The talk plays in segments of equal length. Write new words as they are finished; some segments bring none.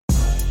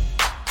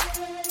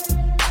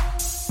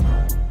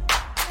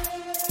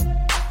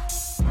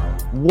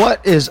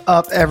What is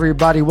up,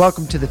 everybody?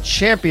 Welcome to the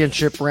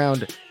championship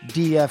round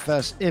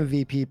DFS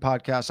MVP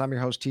podcast. I'm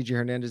your host, TJ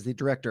Hernandez, the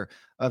director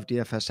of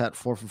DFS at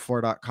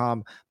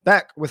 4for4.com.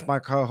 Back with my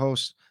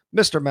co-host,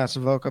 Mr. Matt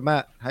Savoca.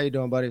 Matt, how you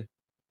doing, buddy?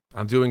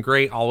 I'm doing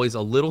great. Always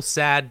a little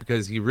sad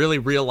because you really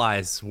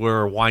realize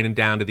we're winding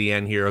down to the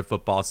end here of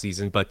football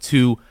season, but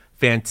two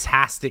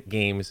fantastic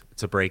games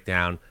to break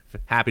down.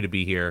 Happy to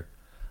be here.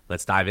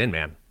 Let's dive in,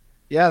 man.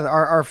 Yeah,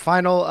 our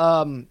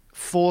final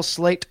full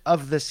slate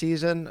of the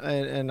season.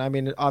 And I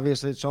mean,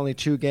 obviously it's only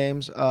two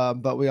games,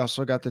 but we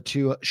also got the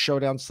two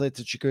showdown slates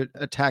that you could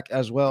attack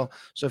as well.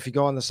 So if you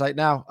go on the site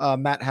now,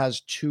 Matt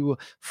has two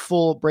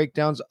full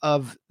breakdowns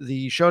of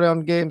the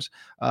showdown games.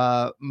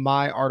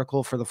 My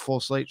article for the full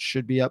slate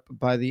should be up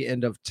by the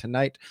end of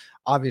tonight.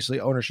 Obviously,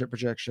 ownership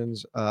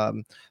projections,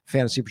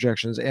 fantasy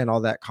projections, and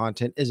all that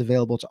content is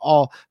available to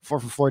all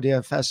 4for4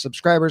 DFS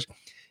subscribers.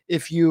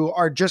 If you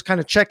are just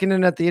kind of checking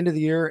in at the end of the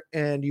year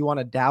and you want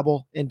to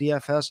dabble in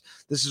DFS,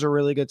 this is a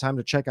really good time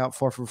to check out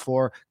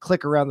 4for4.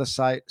 Click around the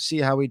site, see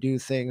how we do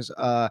things,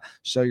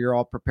 so you're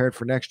all prepared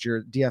for next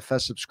year.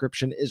 DFS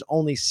subscription is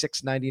only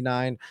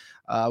 $6.99.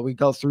 We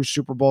go through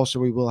Super Bowl, so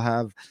we will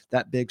have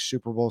that big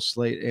Super Bowl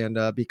slate.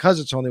 And because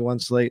it's only one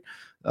slate,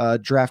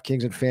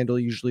 DraftKings and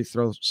FanDuel usually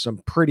throw some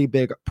pretty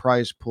big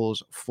prize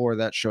pools for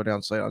that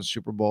showdown slate on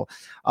Super Bowl.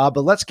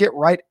 But let's get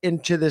right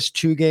into this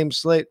two-game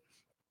slate.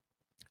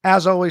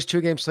 As always,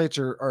 two-game slates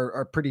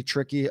are pretty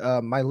tricky.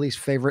 My least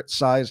favorite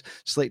size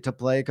slate to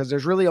play because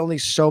there's really only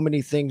so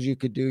many things you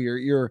could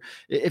do.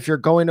 If you're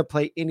going to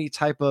play any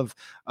type of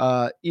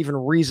even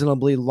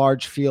reasonably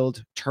large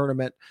field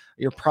tournament,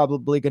 you're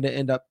probably going to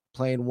end up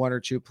playing one or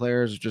two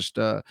players just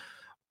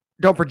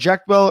don't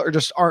project well or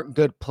just aren't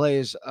good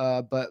plays.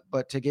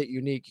 But to get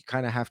unique, you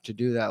kind of have to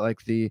do that.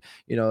 Like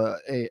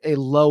a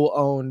low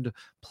owned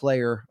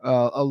player,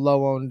 a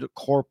low owned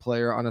core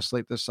player on a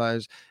slate this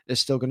size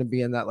is still going to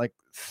be in that like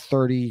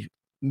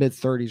mid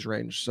 30s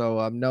range.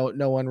 So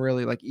no one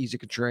really like easy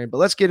contrarian. But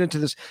let's get into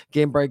this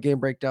game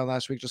breakdown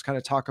last week. Just kind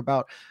of talk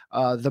about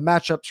the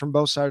matchups from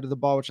both sides of the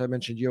ball, which I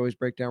mentioned you always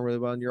break down really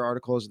well in your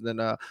articles, and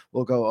then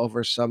we'll go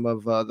over some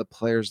of the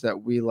players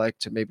that we like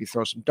to maybe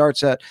throw some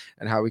darts at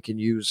and how we can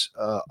use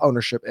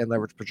ownership and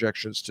leverage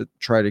projections to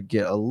try to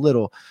get a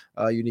little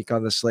unique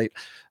on the slate.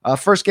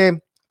 First game,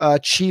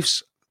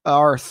 Chiefs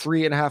are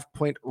 3.5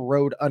 point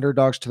road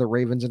underdogs to the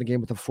Ravens in a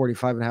game with a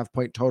 45.5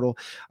 point total.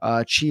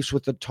 Chiefs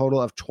with a total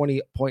of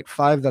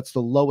 20.5. That's the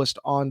lowest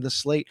on the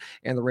slate,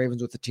 and the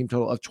Ravens with a team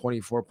total of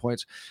 24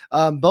 points.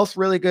 Both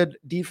really good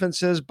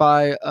defenses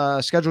by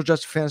schedule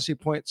adjusted fantasy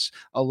points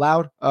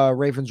allowed.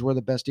 Ravens were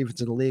the best defense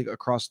in the league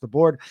across the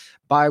board.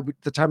 By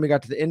the time we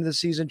got to the end of the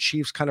season,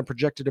 Chiefs kind of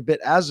projected a bit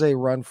as a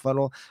run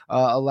funnel,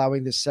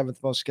 allowing the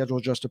seventh most schedule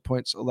adjusted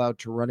points allowed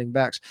to running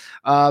backs.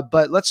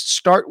 But let's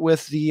start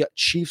with the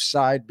Chiefs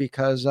side,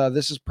 because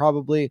this is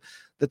probably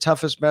the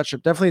toughest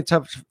matchup, definitely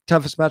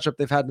toughest matchup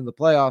they've had in the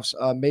playoffs,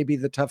 maybe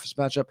the toughest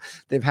matchup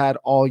they've had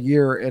all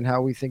year, and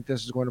how we think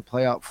this is going to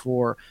play out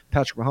for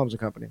Patrick Mahomes and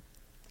company.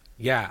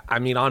 Yeah, I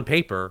mean, on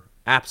paper,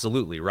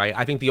 absolutely, right?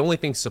 I think the only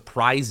thing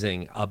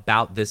surprising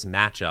about this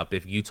matchup,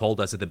 if you told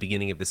us at the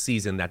beginning of the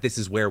season that this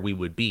is where we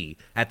would be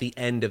at the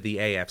end of the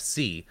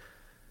AFC,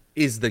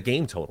 is the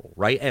game total,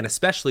 right? And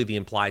especially the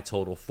implied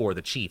total for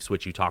the Chiefs,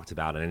 which you talked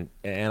about. And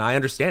I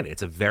understand it.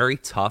 It's a very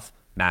tough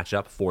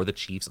matchup for the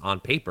Chiefs on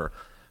paper.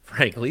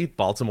 Frankly,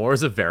 Baltimore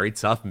is a very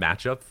tough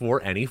matchup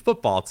for any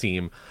football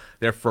team.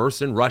 They're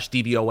first in rush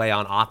DVOA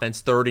on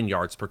offense, third in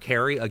yards per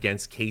carry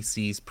against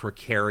KC's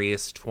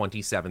precarious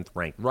 27th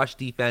ranked rush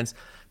defense.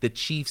 The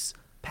Chiefs'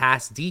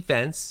 pass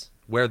defense,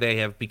 where they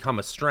have become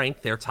a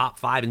strength, they're top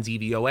 5 in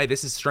DVOA.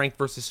 This is strength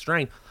versus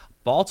strength.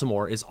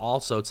 Baltimore is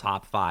also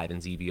top 5 in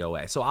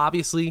DVOA. So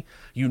obviously,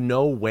 you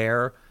know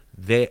where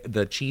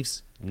the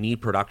Chiefs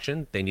need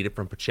production. They need it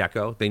from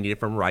Pacheco. They need it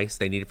from Rice.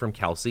 They need it from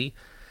Kelsey.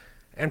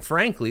 And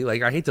frankly,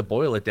 like, I hate to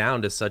boil it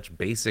down to such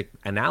basic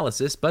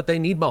analysis, but they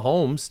need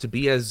Mahomes to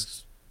be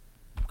as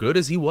good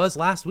as he was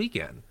last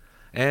weekend.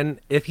 And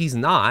if he's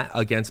not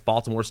against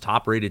Baltimore's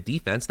top-rated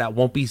defense, that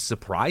won't be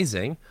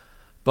surprising.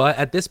 But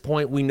at this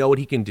point, we know what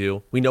he can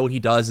do. We know what he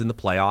does in the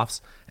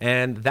playoffs.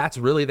 And that's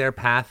really their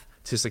path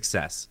to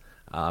success.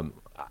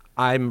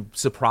 I'm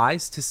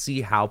surprised to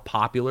see how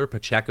popular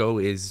Pacheco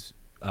is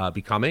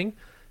becoming,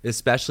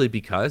 especially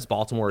because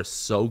Baltimore is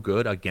so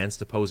good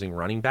against opposing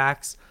running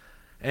backs.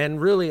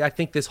 And really, I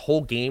think this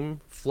whole game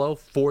flow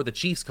for the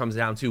Chiefs comes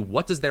down to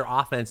what does their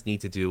offense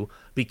need to do,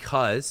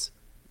 because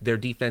their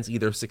defense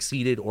either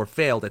succeeded or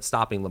failed at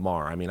stopping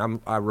Lamar. I mean,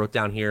 I wrote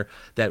down here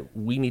that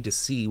we need to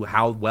see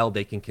how well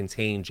they can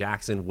contain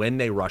Jackson when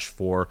they rush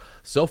for.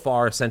 So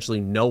far,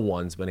 essentially no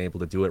one's been able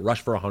to do it.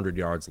 Rush for 100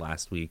 yards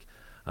last week.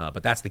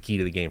 But that's the key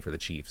to the game for the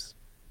Chiefs.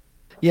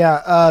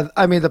 Yeah,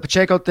 I mean, the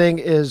Pacheco thing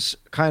is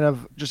kind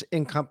of just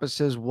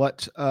encompasses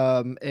what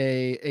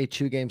a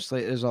two-game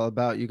slate is all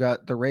about. You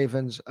got the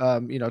Ravens,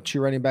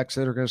 two running backs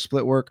that are going to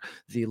split work.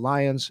 The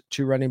Lions,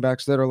 two running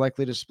backs that are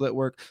likely to split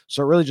work.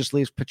 So it really just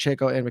leaves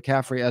Pacheco and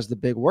McCaffrey as the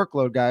big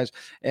workload guys.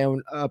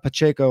 And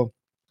Pacheco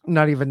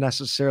not even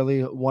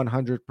necessarily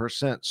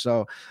 100%.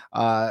 So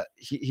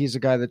he's a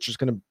guy that's just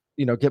going to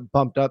get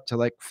bumped up to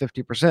like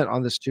 50%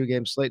 on this 2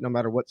 game slate, no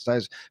matter what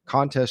size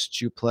contests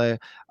you play.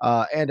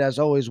 And as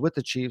always with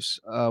the Chiefs,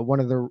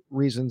 one of the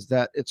reasons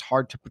that it's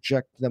hard to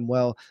project them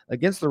well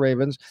against the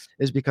Ravens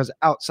is because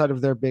outside of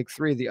their big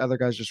three, the other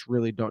guys just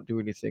really don't do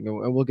anything.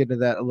 And we'll get into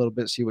that a little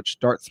bit, see which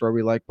dart throw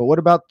we like. But what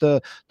about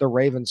the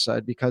Ravens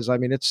side? Because I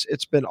mean,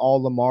 it's been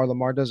all Lamar.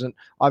 Lamar doesn't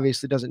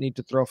need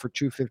to throw for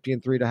 250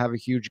 and 3 to have a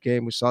huge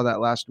game. We saw that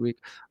last week.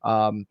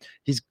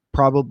 He's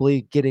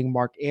probably getting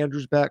Mark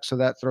Andrews back, so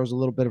that throws a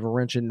little bit of a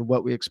wrench in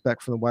what we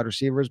expect from the wide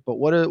receivers. But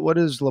what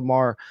is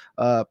Lamar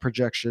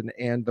projection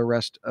and the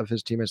rest of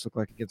his teammates look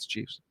like against the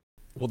Chiefs?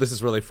 Well, this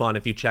is really fun.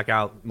 If you check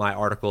out my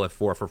article at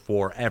 4 for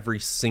 4, every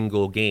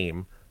single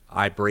game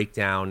I break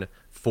down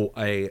for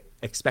a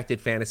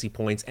expected fantasy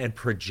points and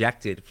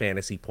projected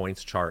fantasy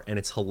points chart, and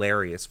it's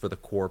hilarious for the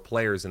core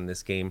players in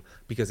this game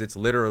because it's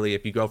literally,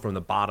 if you go from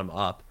the bottom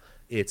up,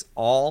 it's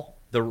all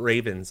the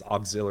Ravens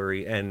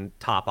auxiliary and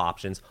top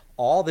options,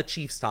 all the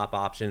Chiefs top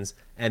options,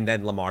 and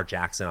then Lamar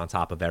Jackson on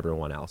top of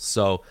everyone else.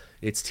 So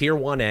it's tier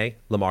 1A,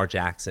 Lamar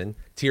Jackson,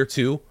 tier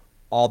 2,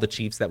 all the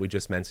Chiefs that we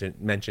just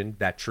mentioned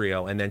that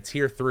trio, and then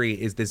tier 3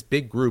 is this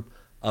big group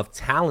of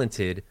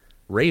talented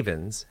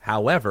Ravens.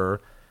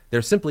 However,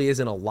 there simply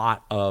isn't a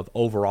lot of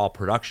overall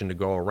production to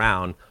go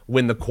around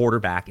when the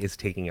quarterback is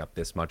taking up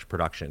this much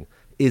production.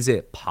 Is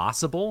it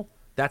possible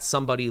that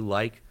somebody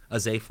like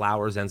Zay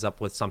Flowers ends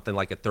up with something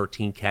like a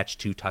 13 catch,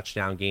 2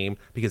 touchdown game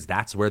because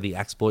that's where the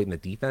exploit in the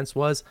defense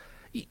was?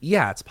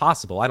 Yeah, it's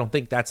possible. I don't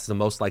think that's the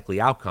most likely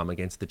outcome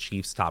against the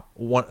Chiefs' top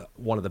one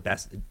of the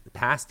best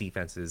pass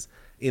defenses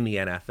in the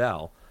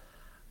NFL.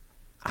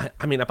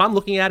 I mean, if I'm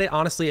looking at it,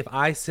 honestly, if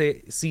I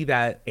see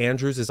that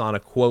Andrews is on a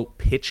quote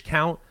pitch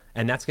count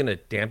and that's going to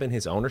dampen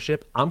his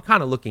ownership, I'm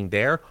kind of looking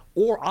there,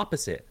 or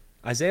opposite.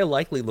 Isaiah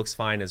Likely looks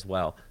fine as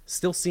well.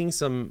 Still seeing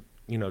some,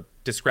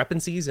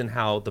 discrepancies in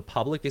how the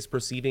public is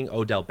perceiving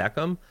Odell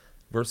Beckham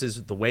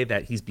versus the way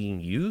that he's being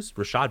used.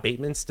 Rashad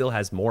Bateman still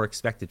has more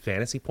expected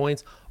fantasy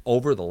points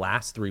over the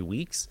last 3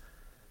 weeks.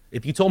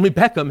 If you told me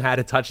Beckham had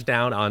a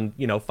touchdown on,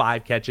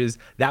 5 catches,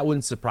 that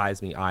wouldn't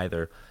surprise me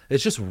either.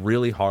 It's just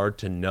really hard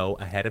to know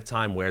ahead of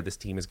time where this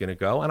team is going to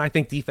go. And I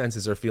think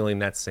defenses are feeling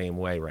that same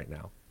way right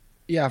now.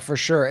 Yeah, for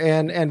sure.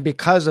 And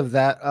because of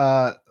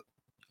that,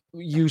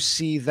 you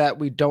see that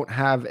we don't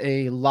have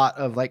a lot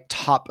of like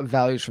top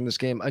values from this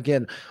game.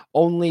 Again,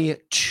 only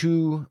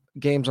 2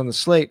 games on the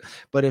slate,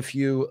 but if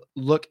you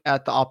look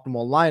at the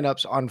optimal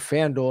lineups on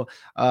FanDuel,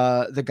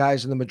 the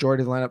guys in the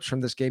majority of the lineups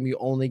from this game, you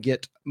only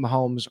get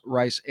Mahomes,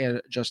 Rice,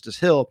 and Justice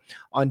Hill.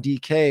 On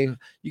DK,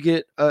 you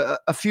get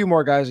a few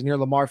more guys in here.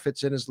 Lamar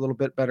fits in as a little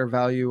bit better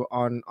value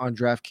on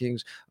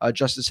DraftKings.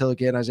 Justice Hill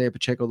again, Isaiah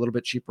Pacheco a little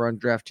bit cheaper on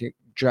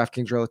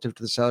DraftKings relative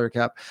to the salary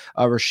cap.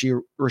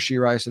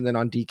 Rashee Rice, and then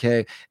on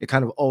DK, it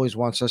kind of always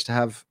wants us to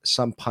have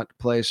some punt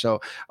play. So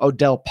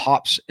Odell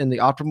pops in the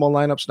optimal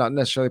lineups, not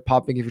necessarily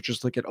popping if you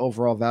just look at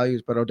overall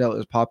values, but Odell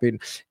is popping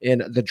in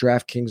the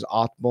DraftKings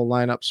optimal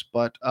lineups.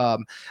 But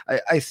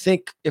I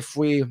think if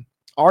we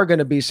are going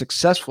to be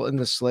successful in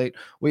this slate,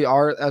 we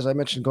are, as I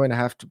mentioned, going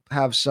to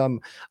have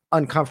some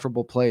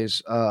uncomfortable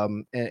plays.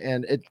 And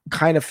it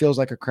kind of feels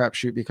like a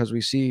crapshoot because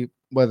we see,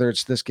 whether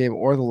it's this game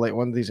or the late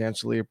one, these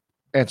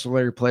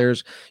ancillary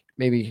players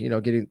maybe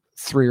getting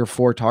 3 or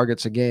 4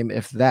 targets a game,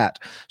 if that.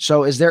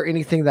 So is there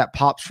anything that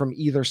pops from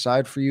either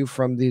side for you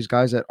from these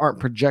guys that aren't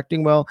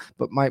projecting well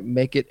but might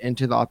make it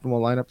into the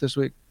optimal lineup this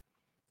week?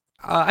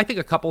 I think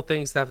a couple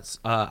things that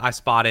I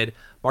spotted.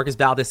 Marcus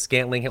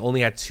Valdes-Scantling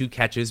only had 2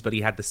 catches, but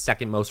he had the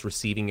second most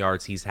receiving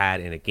yards he's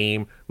had in a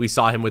game. We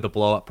saw him with a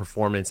blow-up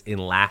performance in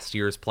last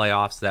year's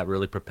playoffs that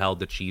really propelled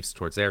the Chiefs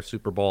towards their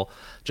Super Bowl.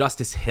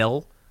 Justice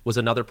Hill was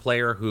another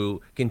player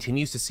who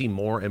continues to see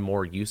more and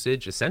more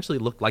usage, essentially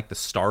looked like the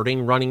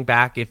starting running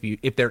back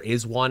if there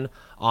is one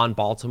on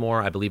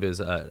Baltimore. I believe it was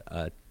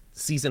a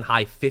season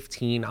high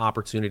 15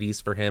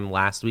 opportunities for him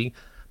last week.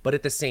 But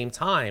at the same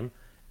time,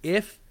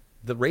 if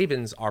the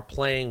Ravens are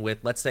playing with,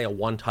 let's say, a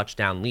 1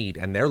 touchdown lead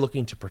and they're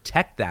looking to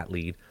protect that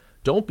lead,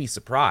 don't be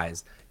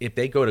surprised if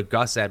they go to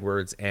Gus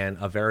Edwards and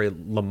a very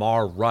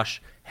Lamar rush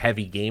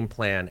heavy game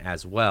plan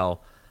as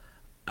well.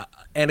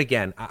 And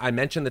again, I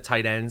mentioned the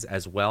tight ends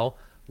as well.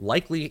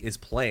 Likely is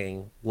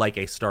playing like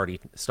a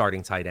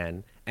starting tight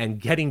end and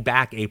getting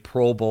back a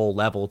Pro Bowl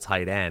level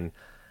tight end.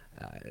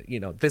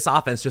 This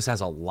offense just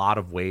has a lot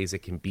of ways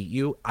it can beat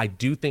you. I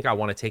do think I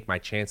want to take my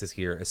chances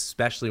here,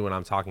 especially when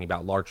I'm talking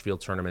about large field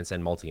tournaments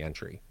and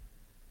multi-entry.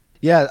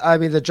 Yeah, I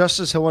mean, the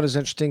Justice Hill one is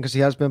interesting because he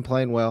has been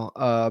playing well.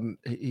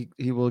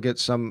 He will get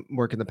some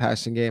work in the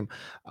passing game.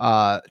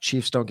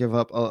 Chiefs don't give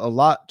up a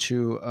lot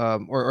to,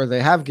 or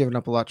they have given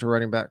up a lot to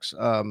running backs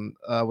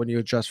when you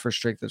adjust for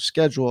strength of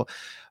schedule.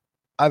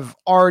 I've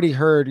already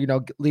heard,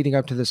 leading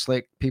up to this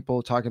slate,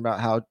 people talking about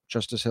how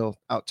Justice Hill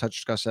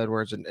outtouched Gus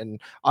Edwards. And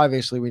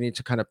obviously we need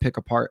to kind of pick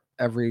apart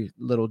every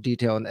little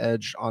detail and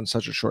edge on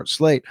such a short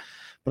slate.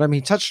 But I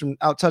mean, he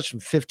outtouched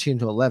him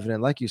 15-11.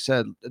 And like you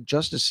said, if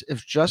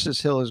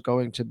Justice Hill is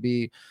going to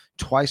be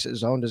twice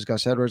as owned as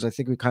Gus Edwards, I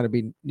think we kind of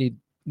need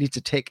need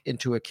to take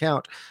into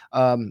account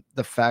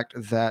the fact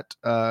that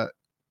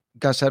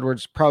Gus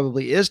Edwards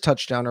probably is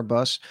touchdown or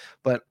bust,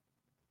 but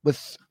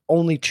with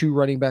only two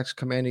running backs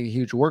commanding a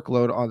huge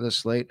workload on this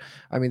slate,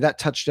 I mean, that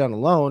touchdown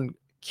alone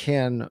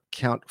can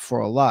count for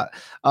a lot.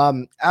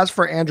 As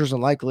for Andrews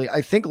and Likely,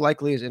 I think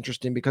Likely is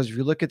interesting because if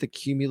you look at the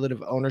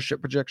cumulative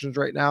ownership projections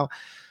right now,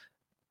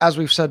 as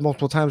we've said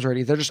multiple times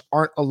already, there just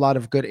aren't a lot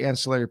of good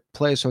ancillary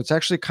plays. So it's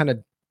actually kind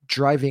of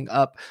driving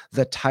up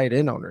the tight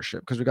end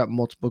ownership because we got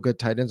multiple good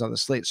tight ends on the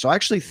slate. So I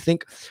actually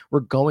think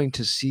we're going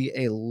to see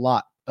a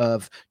lot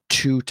of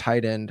two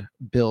tight end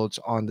builds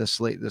on this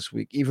slate this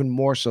week, even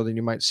more so than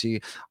you might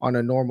see on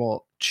a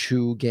normal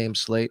 2-game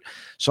slate.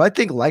 So I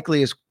think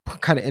Likely is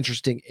kind of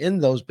interesting in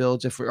those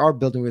builds. If we are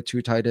building with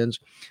two tight ends,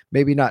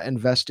 maybe not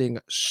investing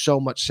so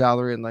much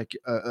salary in like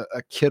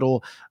a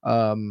Kittle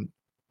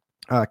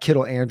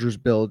Andrews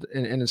build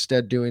and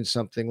instead doing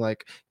something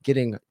like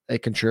getting a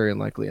contrarian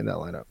Likely in that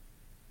lineup.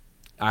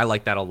 I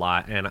like that a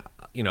lot. And,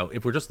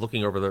 if we're just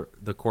looking over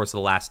the course of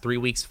the last 3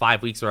 weeks,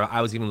 5 weeks, or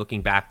I was even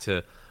looking back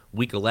to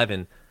week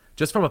 11,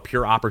 just from a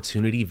pure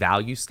opportunity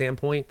value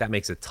standpoint, that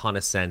makes a ton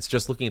of sense.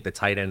 Just looking at the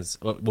tight ends,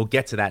 we'll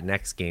get to that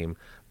next game,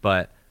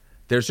 but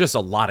there's just a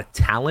lot of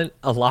talent,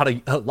 a lot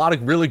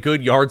of really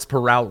good yards per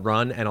route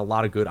run, and a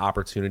lot of good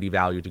opportunity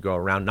value to go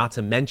around, not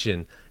to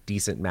mention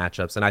decent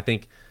matchups. And I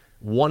think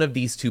one of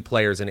these two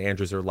players in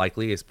Andrews or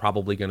Likely is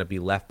probably going to be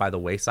left by the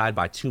wayside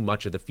by too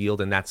much of the field,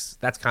 and that's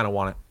kind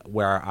of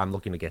where I'm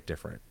looking to get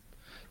different.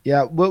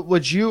 Yeah. What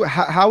would you,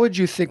 how would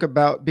you think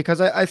about,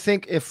 because I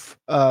think if,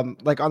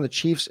 like on the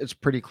Chiefs, it's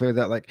pretty clear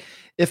that like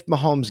if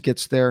Mahomes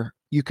gets there,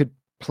 you could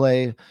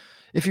play,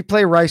 if you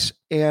play Rice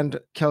and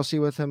Kelsey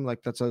with him,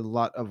 like that's a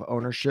lot of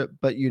ownership,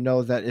 but you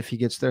know that if he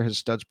gets there, his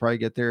studs probably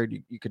get there.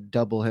 You could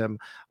double him.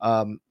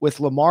 With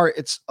Lamar,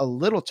 it's a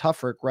little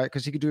tougher, right?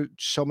 Because he could do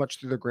so much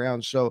through the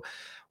ground. So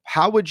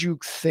how would you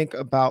think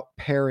about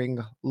pairing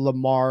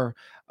Lamar?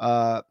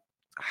 How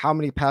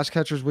many pass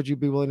catchers would you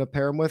be willing to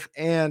pair him with?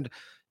 And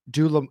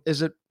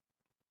is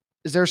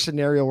there a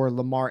scenario where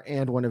Lamar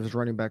and one of his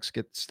running backs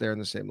gets there in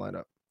the same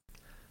lineup?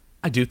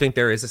 I do think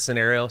there is a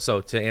scenario.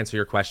 So to answer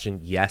your question,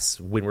 yes,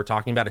 when we're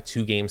talking about a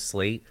 2-game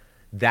slate,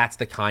 that's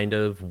the kind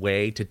of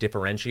way to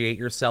differentiate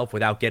yourself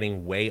without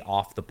getting way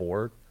off the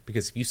board.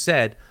 Because if you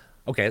said,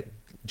 okay,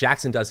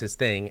 Jackson does his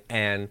thing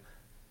and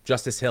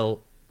Justice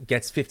Hill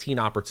gets 15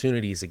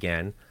 opportunities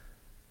again,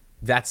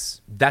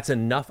 that's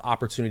enough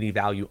opportunity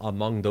value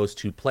among those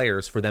two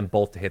players for them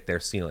both to hit their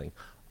ceiling.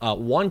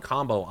 One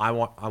combo I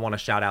want to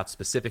shout out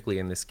specifically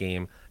in this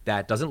game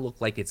that doesn't look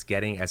like it's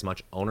getting as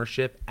much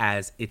ownership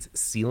as its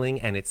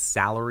ceiling and its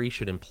salary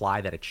should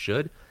imply that it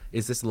should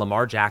is this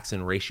Lamar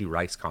Jackson Rashee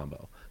Rice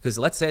combo. Because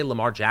let's say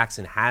Lamar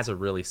Jackson has a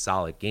really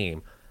solid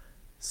game,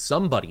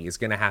 somebody is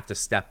going to have to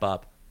step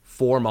up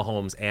for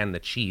Mahomes and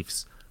the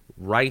Chiefs.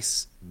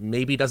 Rice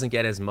maybe doesn't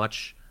get as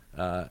much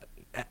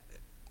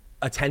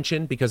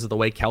attention because of the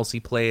way Kelsey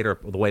played or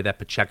the way that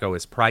Pacheco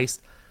is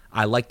priced.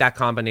 I like that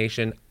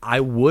combination. I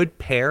would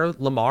pair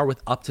Lamar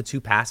with up to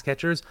 2 pass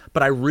catchers,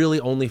 but I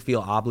really only feel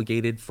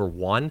obligated for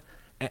one.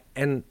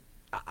 And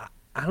I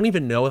don't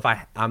even know if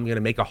I'm going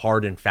to make a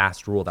hard and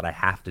fast rule that I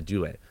have to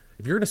do it.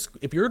 If you're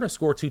going to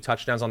score 2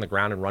 touchdowns on the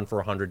ground and run for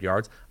 100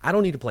 yards, I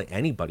don't need to play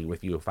anybody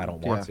with you if I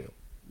don't want to.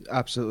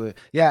 Absolutely.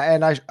 Yeah.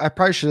 And I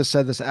probably should have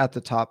said this at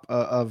the top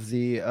of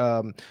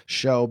the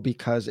show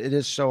because it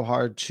is so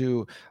hard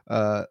to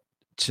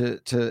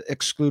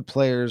exclude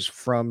players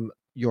from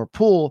your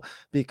pool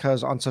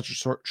because on such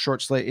a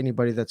short slate,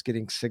 anybody that's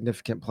getting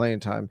significant playing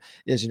time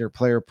is in your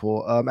player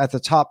pool. At the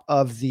top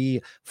of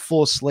the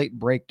full slate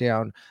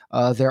breakdown,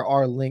 there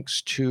are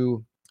links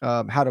to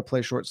how to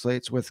play short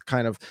slates with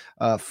kind of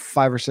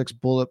 5 or 6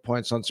 bullet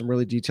points on some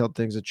really detailed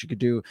things that you could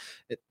do.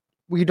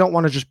 We don't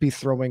want to just be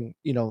throwing,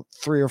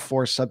 3 or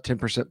 4 sub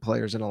 10%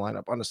 players in a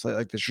lineup on a slate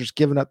like this. You're just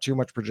giving up too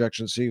much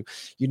projection. So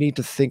you need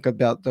to think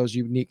about those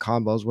unique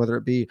combos, whether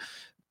it be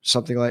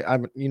something like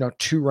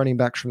 2 running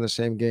backs from the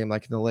same game,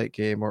 like in the late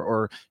game,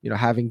 or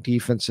having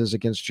defenses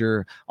against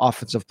your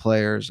offensive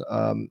players,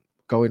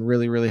 going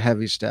really, really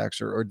heavy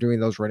stacks or doing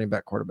those running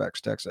back quarterback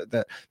stacks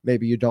that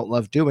maybe you don't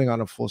love doing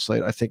on a full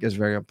slate, I think is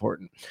very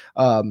important.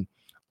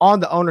 On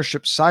the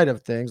ownership side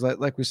of things,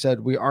 like we said,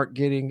 we aren't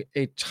getting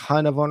a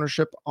ton of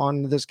ownership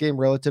on this game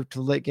relative to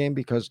the late game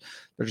because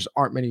there just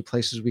aren't many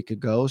places we could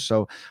go.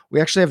 So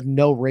we actually have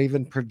no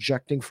Raven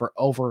projecting for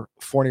over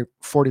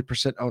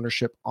 40%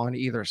 ownership on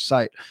either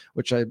site,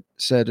 which I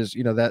said is,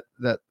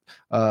 that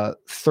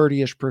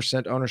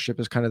 30-ish%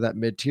 ownership is kind of that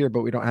mid tier, but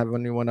we don't have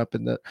anyone up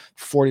in the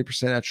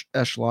 40%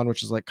 echelon,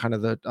 which is like kind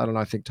of the, I don't know,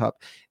 I think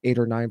top 8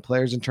 or 9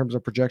 players in terms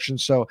of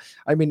projections. So,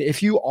 I mean,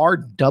 if you are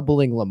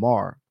doubling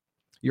Lamar,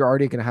 you're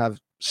already going to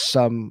have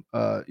some,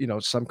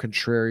 some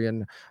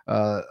contrarian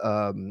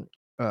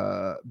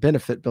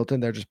benefit built in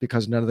there just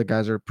because none of the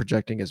guys are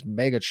projecting as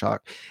mega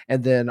chalk.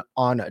 And then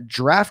on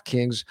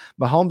DraftKings,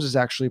 Mahomes is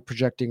actually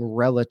projecting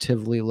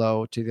relatively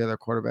low to the other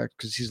quarterback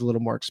because he's a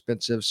little more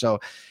expensive. So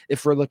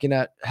if we're looking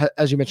at,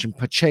 as you mentioned,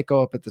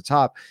 Pacheco up at the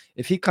top,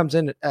 if he comes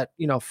in at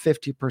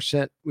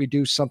 50%, we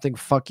do something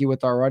funky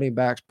with our running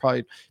backs,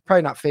 probably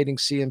not fading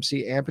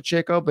CMC and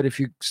Pacheco. But if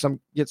you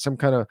get some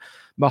kind of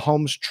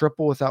Mahomes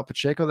triple without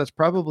Pacheco, that's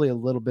probably a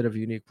little bit of a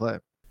unique play.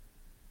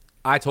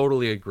 I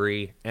totally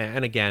agree.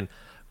 And again,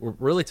 we're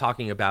really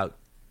talking about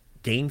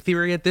game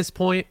theory at this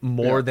point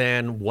more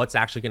than what's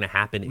actually going to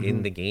happen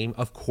in the game.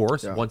 Of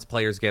course, once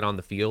players get on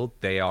the field,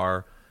 they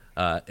are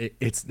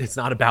it's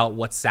not about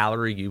what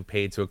salary you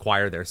paid to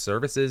acquire their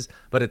services,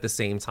 but at the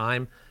same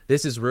time,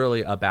 this is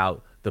really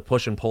about the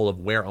push and pull of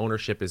where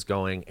ownership is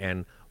going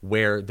and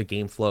where the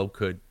game flow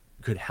could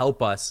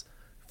help us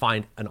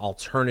find an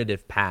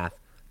alternative path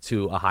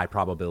to a high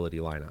probability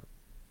lineup.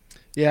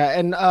 Yeah,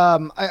 and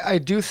I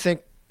do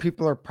think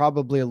people are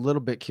probably a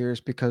little bit curious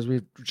because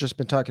we've just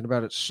been talking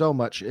about it so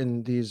much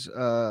in these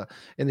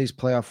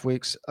playoff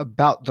weeks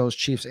about those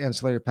Chiefs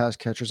ancillary pass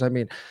catchers. I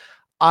mean,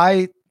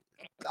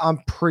 I'm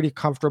pretty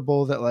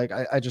comfortable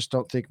that I just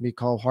don't think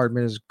Mecole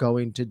Hardman is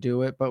going to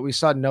do it. But we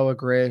saw Noah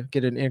Gray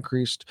get an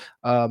increased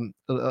a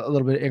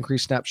little bit of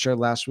increased snap share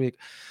last week.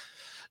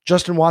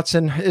 Justin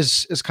Watson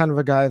is kind of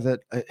a guy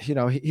that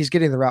he's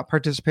getting the route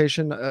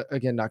participation.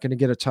 Again, not going to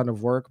get a ton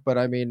of work, but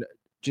I mean,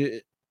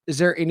 is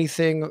there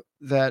anything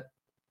that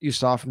you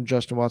saw from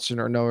Justin Watson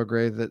or Noah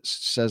Gray that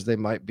says they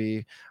might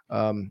be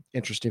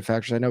interesting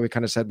factors? I know we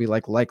kind of said we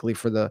likely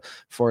for the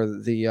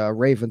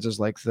Ravens is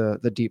like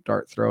the deep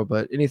dart throw,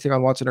 but anything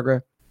on Watson or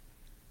Gray?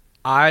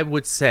 I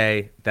would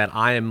say that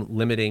I am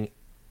limiting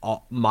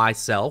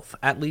myself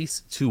at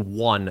least to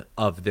one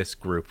of this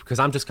group because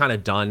I'm just kind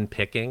of done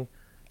picking.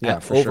 Yeah,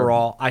 for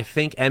overall, sure. I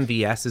think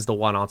MVS is the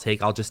one I'll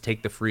take. I'll just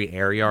take the free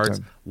air yards.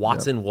 Okay.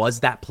 Watson was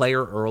that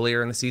player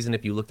earlier in the season.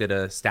 If you looked at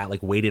a stat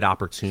like weighted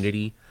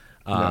opportunity,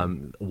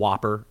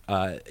 Whopper,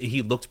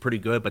 he looked pretty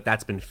good, but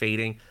that's been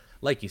fading.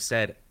 Like you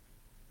said,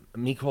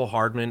 Mecole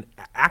Hardman,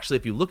 actually,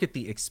 if you look at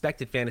the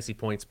expected fantasy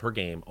points per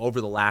game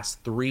over the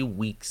last 3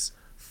 weeks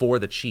for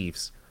the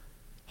Chiefs,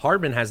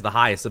 Hardman has the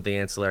highest of the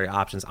ancillary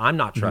options. I'm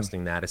not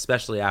trusting that,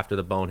 especially after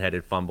the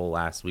boneheaded fumble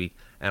last week.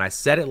 And I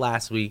said it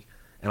last week,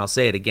 and I'll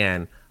say it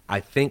again. I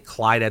think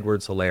Clyde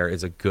Edwards-Helaire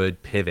is a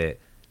good pivot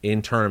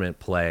in tournament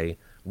play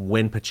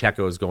when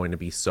Pacheco is going to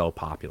be so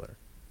popular,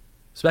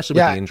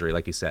 especially with the injury,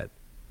 like you said.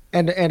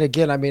 And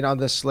again, I mean, on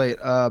this slate,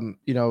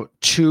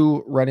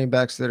 two running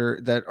backs that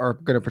are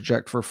going to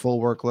project for full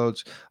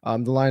workloads.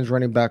 The Lions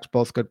running backs,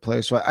 both good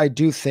plays. So I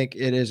do think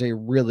it is a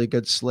really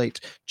good slate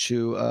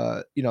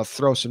to,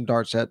 throw some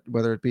darts at,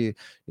 whether it be,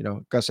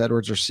 Gus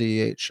Edwards or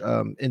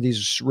CEH in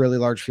these really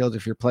large fields.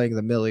 If you're playing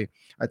the Millie,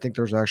 I think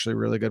there's actually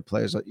really good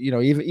plays.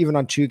 Even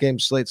on 2-game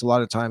slates, a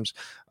lot of times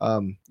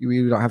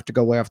you don't have to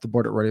go way off the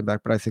board at running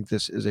back, but I think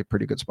this is a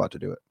pretty good spot to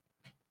do it.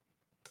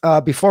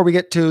 Before we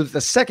get to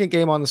the second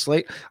game on the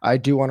slate, I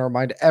do want to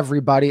remind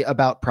everybody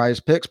about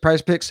Prize Picks.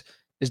 Prize Picks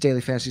is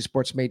daily fantasy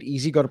sports made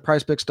easy. Go to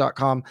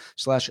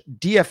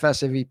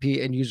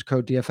prizepicks.com/DFSMVP and use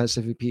code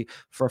DFSMVP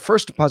for a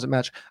first deposit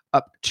match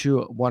up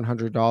to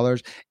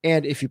 $100.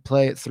 And if you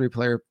play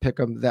 3-player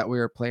pick'em that we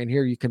are playing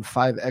here, you can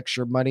 5x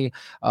your money.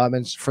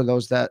 And for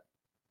those that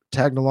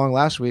tagged along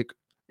last week,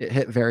 it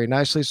hit very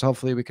nicely. So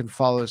hopefully we can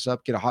follow this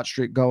up, get a hot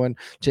streak going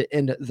to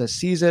end the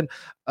season.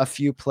 A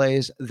few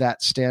plays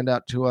that stand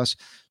out to us.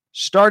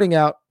 Starting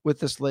out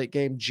with this late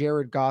game,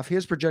 Jared Goff, he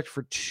is projected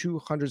for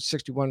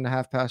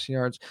 261.5 passing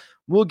yards.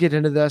 We'll get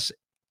into this.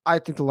 I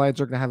think the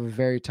Lions are going to have a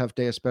very tough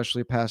day,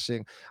 especially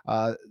passing.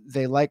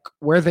 They like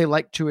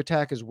to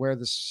attack is where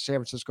the San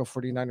Francisco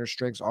 49ers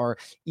strengths are,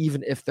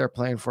 even if they're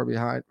playing from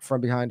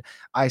behind.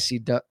 I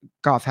see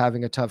Goff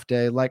having a tough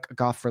day, like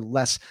Goff for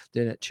less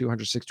than at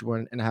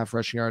 261.5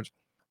 rushing yards.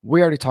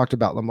 We already talked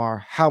about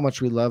Lamar, how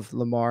much we love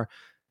Lamar.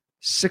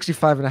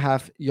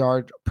 65.5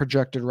 yard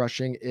projected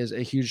rushing is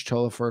a huge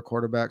total for a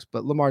quarterbacks,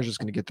 but Lamar's just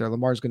going to get there.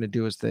 Lamar's going to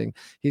do his thing.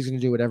 He's going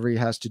to do whatever he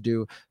has to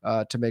do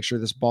to make sure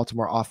this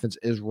Baltimore offense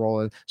is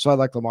rolling. So I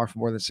like Lamar for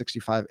more than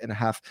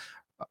 65.5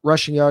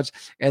 rushing yards.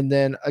 And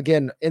then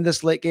again, in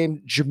this late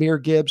game,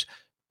 Jahmyr Gibbs,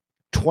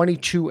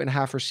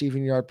 22.5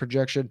 receiving yard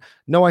projection.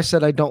 No, I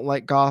said I don't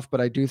like Goff,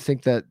 but I do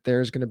think that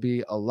there's going to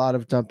be a lot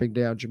of dumping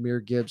down.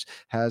 Jahmyr Gibbs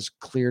has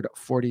cleared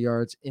 40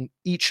 yards in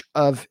each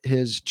of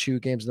his 2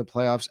 games in the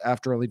playoffs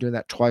after only doing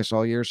that twice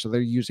all year. So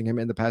they're using him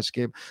in the pass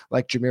game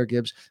like Jahmyr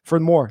Gibbs for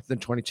more than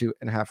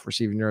 22.5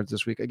 receiving yards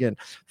this week. Again,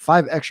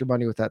 5 extra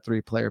money with that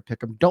 3-player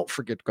pick 'em. Don't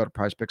forget to go to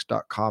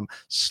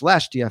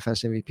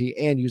prizepicks.com/DFSMVP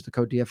and use the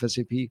code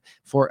DFSMVP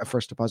for a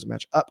first deposit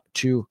match up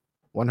to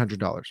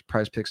 $100.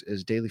 Prize Picks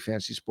is daily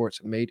fantasy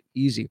sports made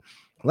easy.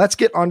 Let's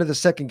get on to the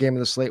second game of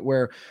the slate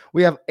where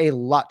we have a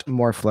lot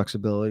more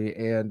flexibility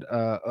and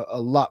a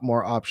lot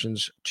more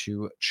options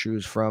to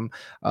choose from.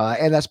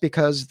 And that's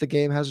because the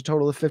game has a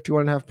total of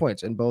 51.5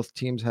 points and both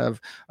teams have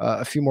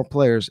a few more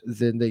players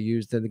than they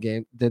used than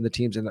the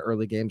teams in the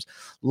early games.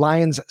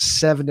 Lions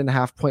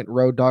 7.5 point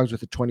road dogs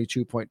with a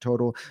 22 point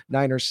total.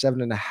 Niners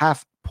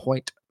 7.5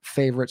 point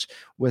favorites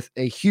with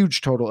a huge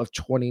total of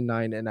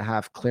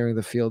 29.5, clearing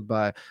the field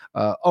by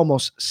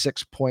almost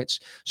 6 points.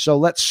 So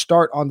let's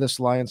start on this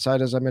Lions side.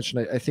 As I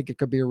mentioned, I think it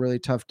could be a really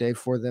tough day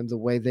for them. The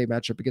way they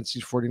match up against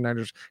these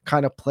 49ers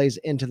kind of plays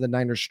into the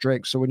Niners'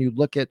 strength. So when you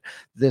look at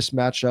this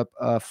matchup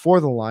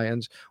for the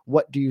Lions,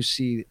 what do you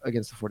see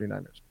against the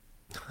 49ers?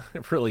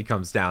 It really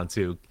comes down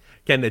to,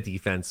 can the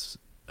defense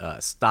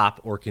stop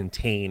or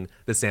contain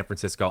the San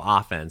Francisco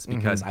offense?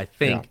 Because I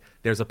think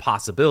there's a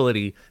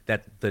possibility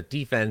that the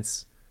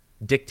defense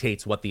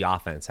dictates what the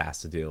offense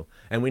has to do.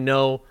 And we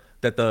know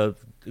that the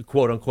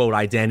quote unquote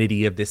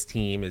identity of this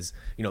team is,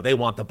 they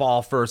want the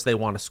ball first, they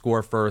want to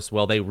score first.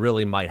 Well, they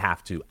really might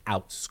have to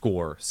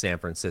outscore San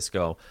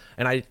Francisco.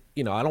 And I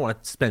don't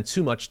want to spend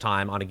too much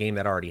time on a game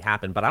that already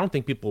happened, but I don't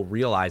think people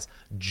realize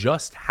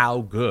just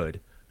how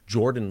good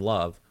Jordan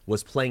Love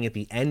was playing at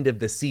the end of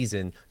the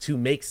season to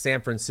make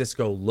San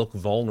Francisco look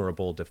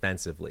vulnerable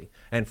defensively.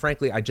 And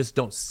frankly, I just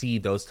don't see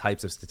those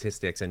types of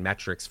statistics and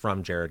metrics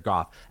from Jared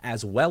Goff,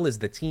 as well as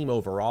the team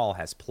overall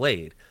has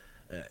played.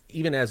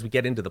 Even as we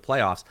get into the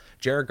playoffs,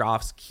 Jared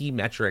Goff's key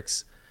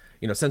metrics,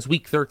 since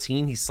week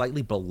 13, he's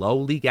slightly below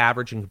league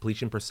average in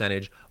completion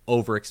percentage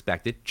over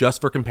expected.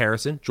 Just for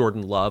comparison,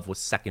 Jordan Love was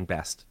second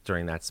best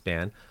during that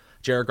span.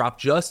 Jared Goff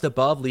just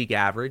above league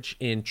average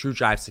in true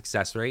drive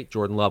success rate.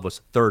 Jordan Love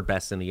was third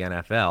best in the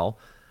NFL.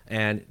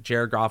 And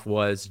Jared Goff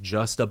was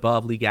just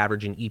above league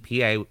average in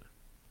EPA.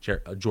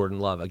 Jordan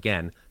Love,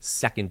 again,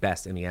 second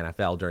best in the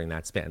NFL during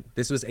that span.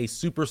 This was a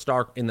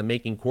superstar in the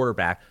making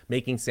quarterback,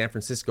 making San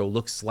Francisco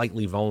look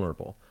slightly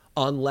vulnerable.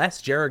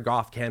 Unless Jared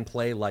Goff can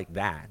play like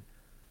that,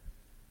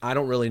 I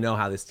don't really know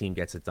how this team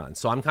gets it done.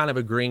 So I'm kind of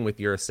agreeing with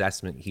your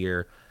assessment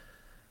here.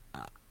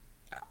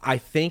 I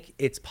think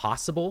it's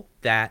possible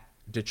that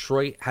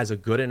Detroit has a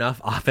good enough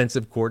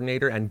offensive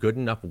coordinator and good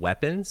enough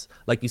weapons.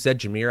 Like you said,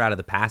 Jameer out of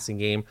the passing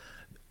game.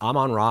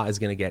 Amon-Ra is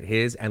going to get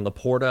his, and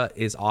Laporta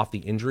is off the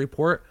injury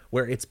report,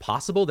 where it's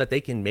possible that they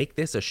can make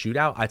this a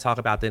shootout. I talk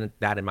about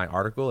that in my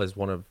article as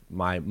one of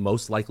my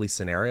most likely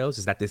scenarios,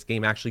 is that this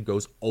game actually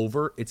goes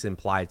over its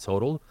implied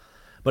total.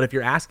 But if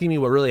you're asking me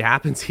what really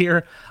happens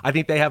here, I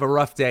think they have a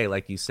rough day,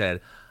 like you said.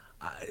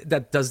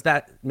 Does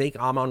that make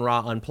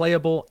Amon-Ra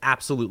unplayable?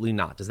 Absolutely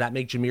not. Does that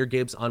make Jahmyr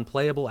Gibbs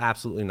unplayable?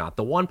 Absolutely not.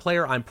 The one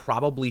player I'm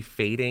probably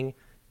fading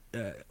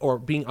or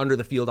being under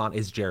the field on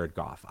is Jared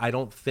Goff. I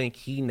don't think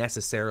he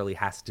necessarily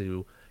has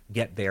to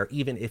get there,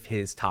 even if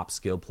his top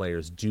skilled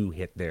players do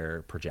hit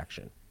their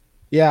projection.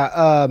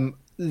 Yeah, and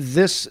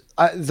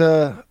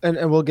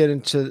we'll get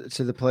into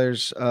the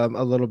players a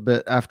little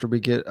bit after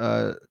we get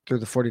through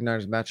the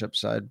 49ers matchup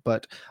side,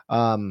 but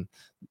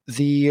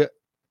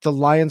the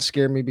Lions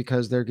scare me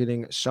because they're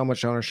getting so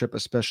much ownership,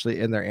 especially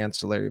in their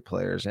ancillary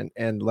players.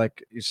 And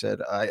like you said,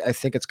 I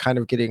think it's kind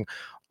of getting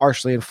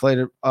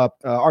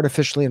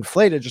artificially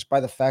inflated just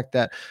by the fact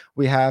that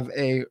we have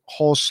a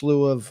whole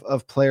slew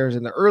of players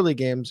in the early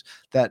games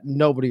that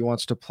nobody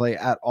wants to play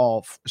at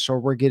all. So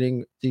we're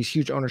getting these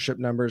huge ownership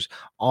numbers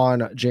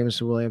on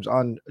Jameson Williams,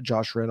 on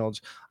Josh Reynolds,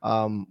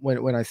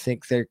 when I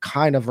think they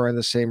kind of are in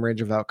the same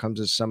range of outcomes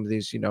as some of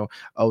these,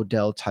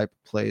 Odell type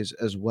plays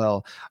as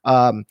well.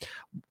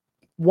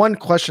 One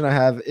question I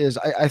have is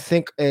I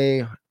think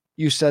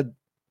you said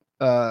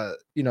the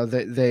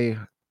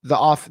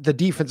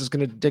defense is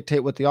going to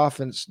dictate what the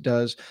offense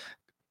does.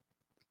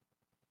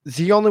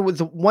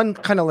 The one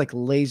kind of like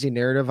lazy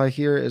narrative I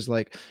hear is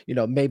like,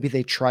 maybe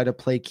they try to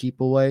play keep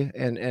away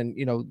and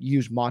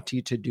use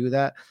Monty to do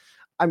that.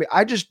 I mean,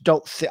 I just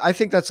don't I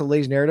think that's a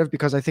lazy narrative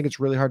because I think it's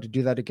really hard to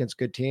do that against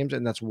good teams,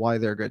 and that's why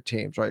they're good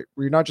teams, right?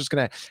 You're not just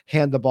going to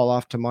hand the ball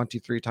off to Monty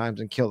 3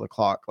 times and kill the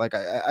clock. Like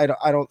I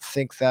don't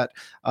think that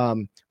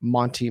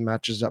Monty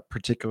matches up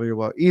particularly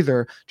well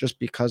either, just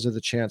because of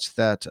the chance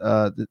that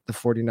the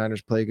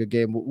 49ers play a good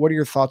game. What are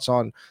your thoughts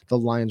on the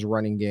Lions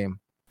running game?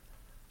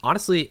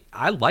 Honestly,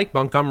 I like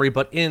Montgomery,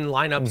 but in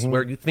lineups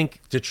where you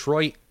think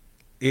Detroit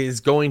is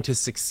going to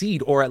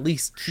succeed or at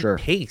least keep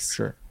pace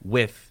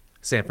with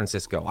San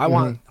Francisco. I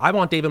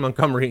want David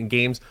Montgomery in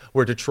games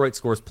where Detroit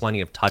scores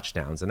plenty of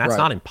touchdowns, and that's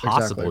not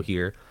impossible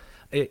here.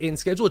 In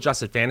schedule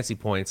adjusted fantasy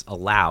points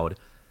allowed,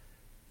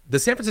 the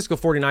San Francisco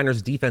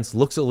 49ers defense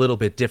looks a little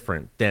bit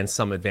different than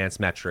some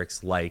advanced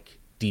metrics like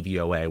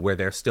DVOA, where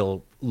they're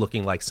still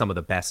looking like some of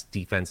the best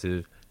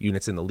defensive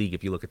units in the league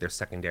if you look at their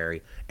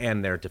secondary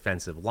and their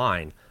defensive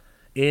line.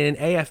 In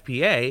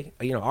AFPA,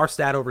 our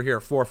stat over here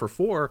at 4 for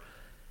 4,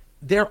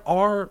 there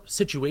are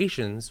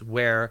situations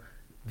where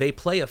they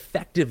play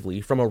effectively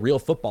from a real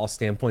football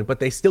standpoint, but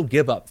they still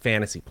give up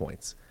fantasy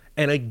points.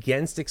 And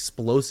against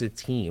explosive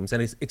teams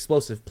and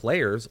explosive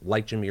players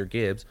like Jahmyr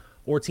Gibbs,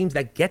 or teams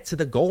that get to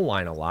the goal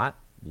line a lot,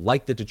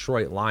 like the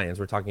Detroit Lions,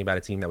 we're talking about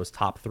a team that was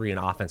top 3 in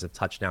offensive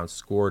touchdowns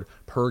scored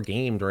per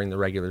game during the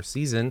regular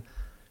season,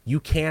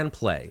 you can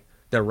play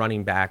their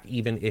running back,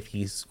 even if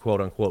he's quote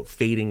unquote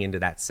fading into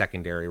that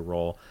secondary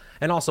role.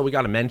 And also we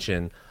got to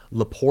mention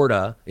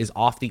Laporta is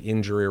off the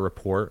injury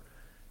report.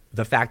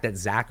 The fact that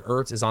Zach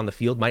Ertz is on the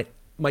field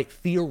might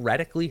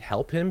theoretically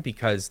help him,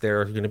 because there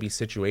are going to be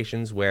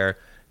situations where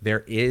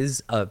there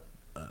is a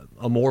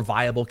a more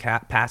viable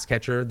pass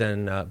catcher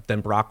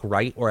than Brock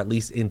Wright, or at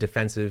least in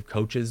defensive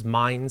coaches'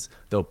 minds.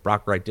 Though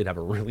Brock Wright did have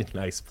a really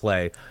nice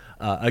play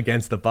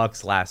against the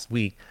Bucks last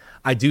week.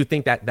 I do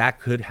think that that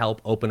could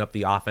help open up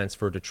the offense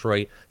for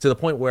Detroit to the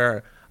point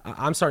where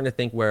I'm starting to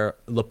think where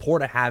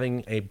Laporta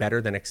having a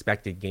better than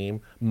expected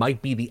game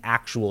might be the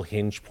actual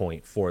hinge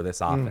point for this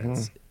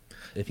offense.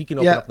 If he can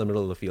open up the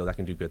middle of the field, that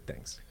can do good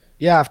things.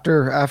 Yeah,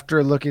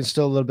 after looking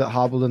still a little bit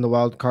hobbled in the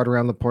wild card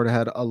round, Laporta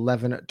had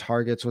 11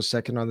 targets, was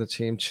second on the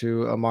team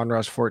to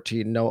Amon-Ra's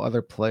 14. No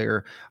other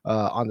player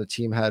on the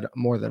team had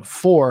more than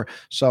 4.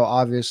 So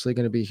obviously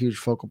going to be a huge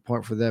focal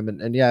point for them.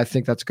 And yeah, I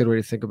think that's a good way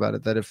to think about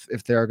it, that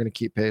if they are going to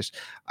keep pace,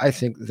 I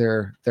think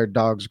their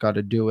dogs got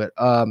to do it.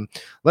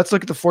 Let's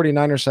look at the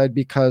 49ers side,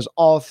 because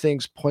all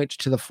things point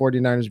to the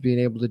 49ers being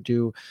able to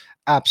do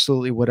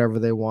absolutely whatever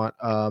they want.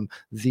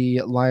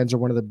 The Lions are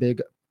one of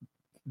the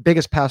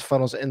biggest pass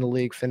funnels in the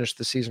league, finished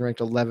the season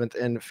ranked 11th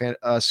in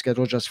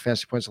schedule adjusted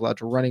fantasy points allowed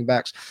to running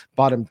backs,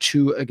 bottom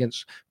 2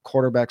 against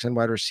quarterbacks and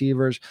wide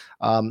receivers.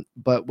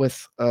 But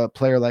with a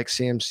player like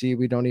CMC,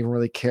 we don't even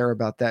really care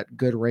about that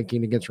good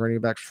ranking against running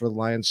backs for the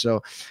Lions.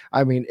 So,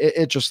 I mean,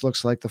 it just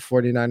looks like the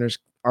 49ers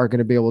are going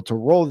to be able to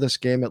roll this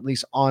game, at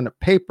least on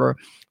paper.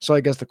 So I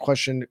guess the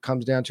question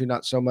comes down to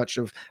not so much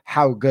of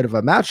how good of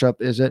a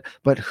matchup is it,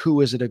 but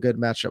who is it a good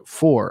matchup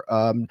for?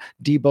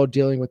 Debo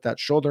dealing with that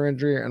shoulder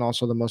injury, and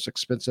also the most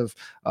expensive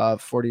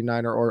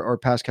 49er or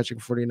pass catching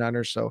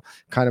 49ers. So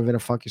kind of in a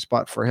funky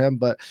spot for him.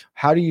 But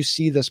how do you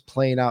see this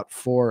playing out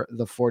for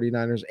the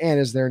 49ers? And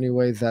is there any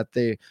way that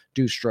they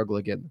do struggle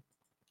again?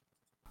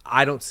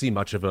 I don't see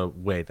much of a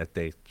way that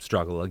they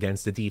struggle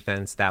against a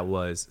defense that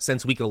was,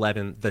 since week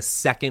 11, the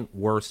second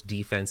worst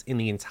defense in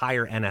the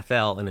entire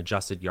NFL in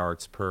adjusted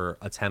yards per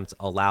attempt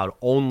allowed,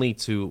 only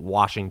to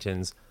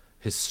Washington's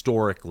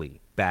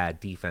historically bad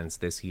defense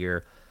this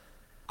year.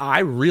 I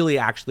really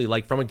actually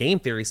like, from a game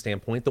theory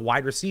standpoint, the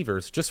wide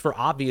receivers, just for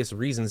obvious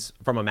reasons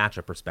from a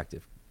matchup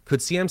perspective. Could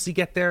CMC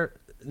get there?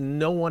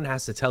 No one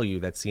has to tell you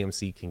that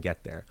CMC can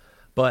get there.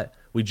 But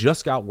we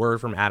just got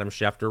word from Adam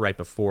Schefter right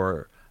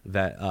before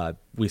that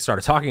we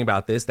started talking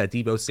about this, that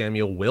Deebo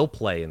Samuel will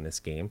play in this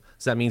game.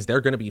 So that means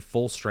they're going to be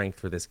full strength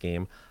for this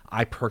game.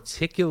 I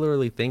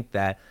particularly think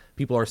that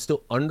people are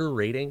still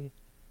underrating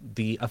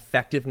the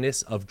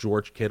effectiveness of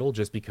George Kittle,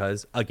 just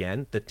because,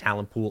 again, the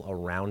talent pool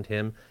around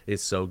him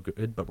is so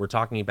good. But we're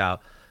talking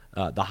about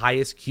the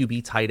highest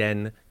QB tight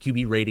end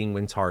QB rating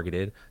when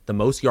targeted, the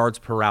most yards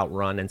per route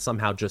run, and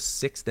somehow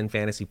just 6th in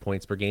fantasy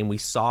points per game. We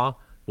saw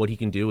what he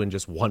can do in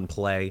just one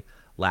play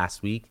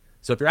last week.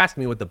 So if you're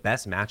asking me what the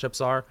best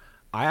matchups are,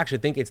 I actually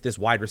think it's this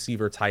wide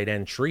receiver tight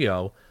end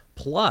trio.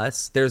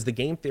 Plus, there's the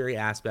game theory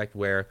aspect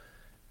where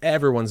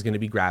everyone's going to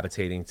be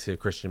gravitating to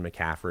Christian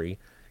McCaffrey.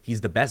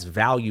 He's the best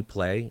value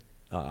play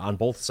on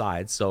both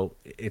sides, so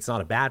it's not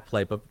a bad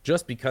play. But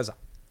just because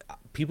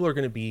people are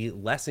going to be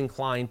less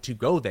inclined to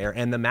go there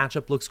and the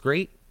matchup looks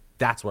great,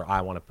 that's where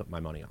I want to put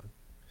my money on.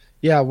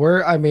 Yeah,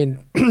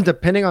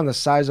 depending on the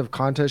size of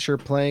contest you're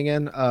playing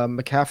in,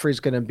 McCaffrey's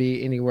going to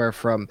be anywhere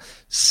from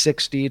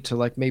 60 to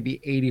like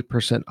maybe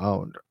 80%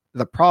 owned.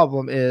 The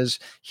problem is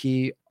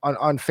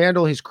on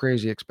FanDuel, he's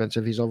crazy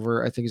expensive. He's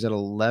over, I think he's at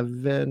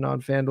 11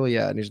 on FanDuel.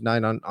 Yeah, and he's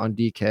 9 on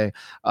DK.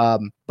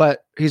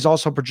 But he's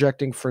also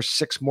projecting for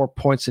 6 more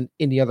points than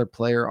any other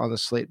player on the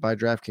slate by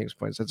DraftKings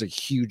points. That's a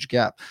huge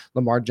gap.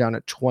 Lamar down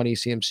at 20,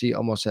 CMC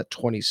almost at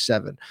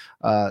 27.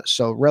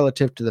 So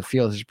relative to the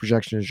field, his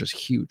projection is just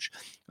huge.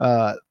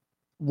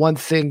 One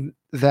thing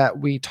that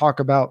we talk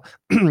about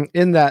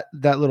in that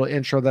little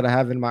intro that I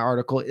have in my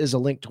article is a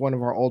link to one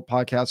of our old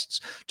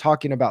podcasts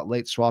talking about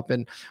late swap,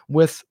 and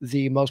with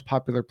the most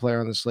popular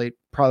player on the slate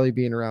probably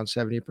being around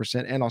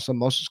 70% and also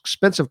most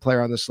expensive player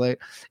on the slate,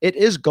 it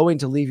is going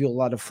to leave you a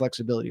lot of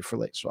flexibility for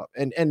late swap.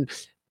 And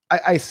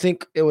I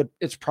think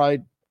it's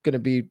probably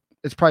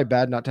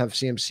bad not to have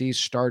CMC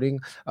starting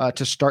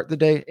to start the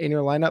day in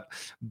your lineup.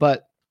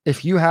 But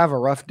if you have a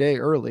rough day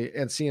early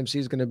and CMC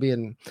is going to be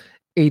in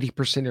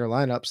 80% of your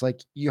lineups,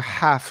 like, you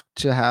have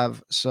to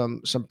have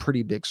some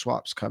pretty big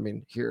swaps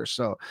coming here.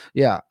 So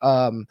yeah.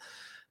 And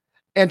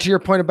to your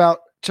point about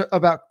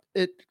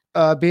it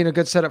being a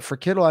good setup for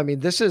Kittle, I mean,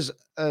 this is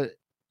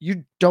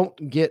you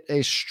don't get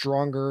a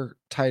stronger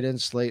tight end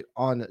slate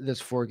on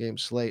this 4-game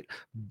slate,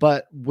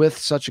 but with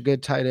such a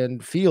good tight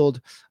end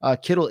field,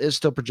 Kittle is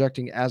still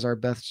projecting as our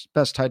best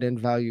tight end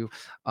value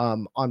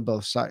on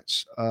both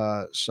sides.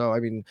 So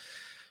I mean,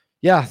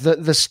 yeah,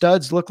 the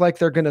studs look like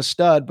they're going to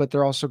stud, but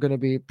they're also going to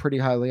be pretty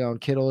highly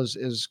owned. Kittle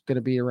is going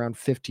to be around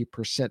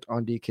 50%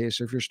 on DK.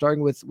 So if you're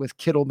starting with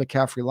Kittle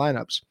McCaffrey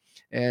lineups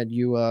and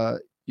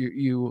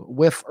you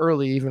whiff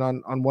early, even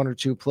on 1 or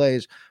 2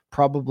 plays,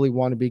 probably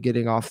want to be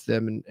getting off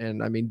them.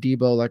 And I mean,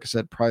 Debo, like I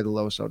said, probably the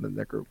lowest owned in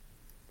that group.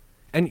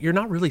 And you're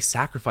not really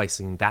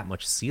sacrificing that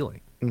much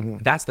ceiling. Mm-hmm.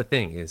 That's the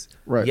thing is,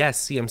 right.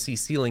 Yes, CMC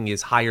ceiling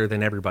is higher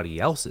than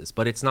everybody else's,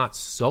 but it's not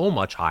so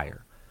much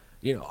higher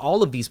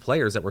all of these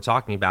players that we're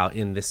talking about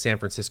in this San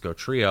Francisco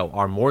trio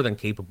are more than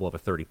capable of a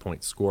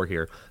 30-point score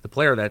here. The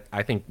player that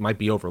I think might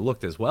be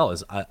overlooked as well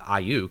is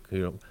Ayuk,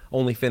 who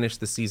only finished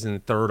the season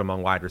third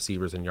among wide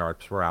receivers in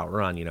yards per out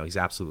run. He's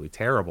absolutely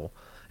terrible.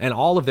 And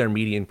all of their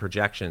median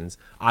projections,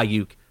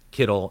 Ayuk,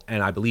 Kittle,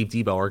 and I believe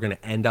Debo are going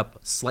to end up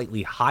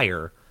slightly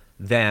higher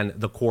than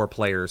the core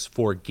players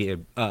for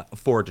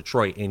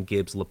Detroit in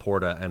Gibbs,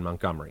 Laporta, and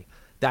Montgomery.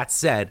 That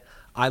said,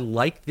 I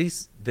like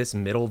this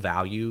middle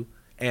value,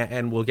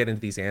 and we'll get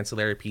into these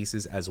ancillary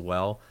pieces as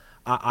well.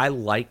 I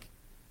like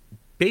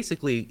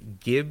basically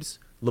Gibbs,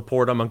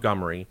 Laporta,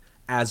 Montgomery,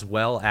 as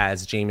well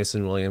as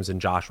Jamison Williams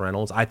and Josh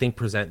Reynolds. I think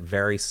present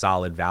very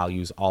solid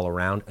values all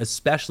around,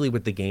 especially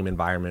with the game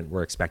environment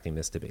we're expecting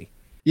this to be.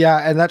 Yeah,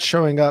 and that's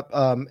showing up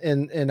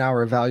in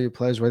our value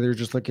plays, whether you're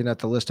just looking at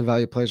the list of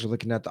value plays or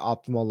looking at the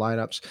optimal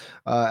lineups.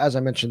 As I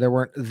mentioned, there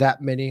weren't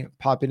that many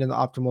popping in the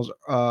optimals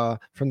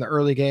from the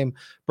early game.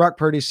 Brock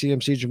Purdy,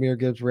 CMC, Jahmyr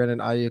Gibbs, Brandon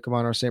Ayuk,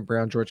 Amon St.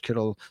 Brown, George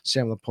Kittle,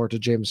 Sam Laporta,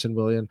 Jameson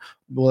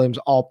Williams,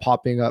 all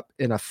popping up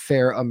in a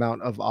fair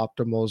amount of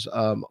optimals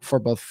for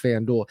both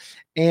FanDuel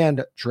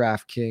and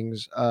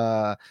DraftKings.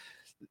 I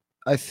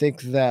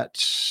think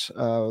that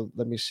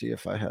let me see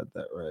if I had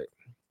that right.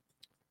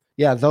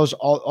 Yeah,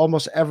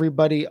 almost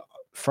everybody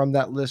from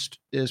that list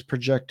is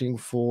projecting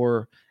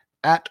for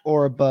at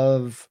or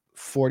above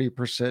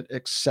 40%,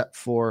 except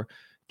for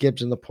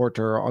Gibbs and Laporta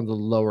are on the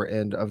lower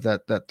end of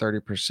that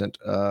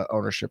 30%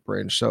 ownership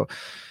range. So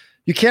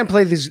you can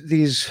play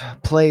these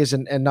plays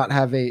and not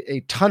have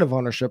a ton of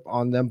ownership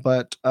on them,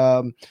 but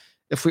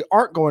if we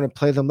aren't going to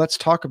play them, let's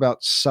talk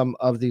about some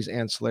of these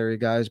ancillary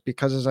guys,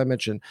 because as I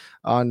mentioned,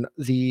 on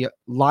the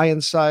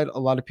Lions side, a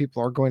lot of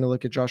people are going to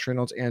look at Josh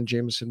Reynolds and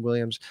Jameson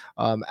Williams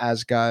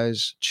as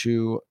guys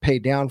to pay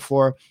down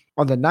for.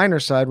 On the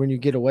Niners side, when you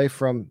get away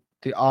from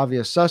the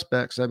obvious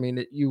suspects, I mean,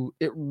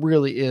 it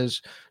really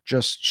is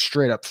just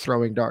straight up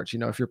throwing darts.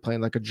 If you're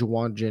playing like a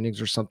Juwan Jennings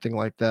or something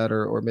like that,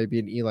 or maybe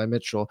an Eli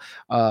Mitchell,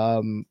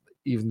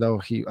 even though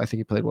I think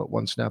he played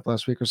one snap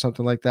last week or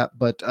something like that.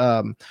 But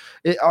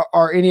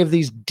are any of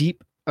these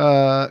deep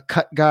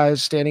cut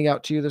guys standing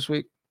out to you this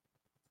week?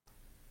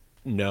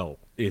 No,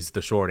 is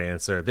the short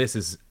answer. This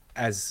is,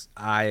 as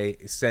I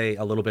say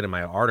a little bit in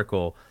my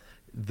article,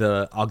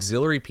 the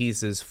auxiliary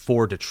pieces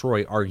for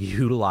Detroit are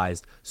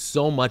utilized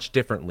so much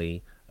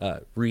differently,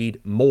 read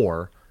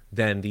more,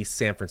 than the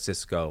San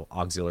Francisco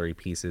auxiliary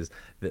pieces.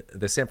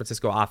 The San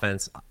Francisco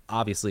offense,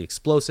 obviously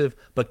explosive,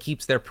 but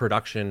keeps their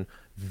production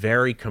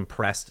very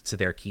compressed to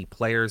their key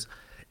players.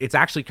 It's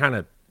actually kind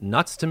of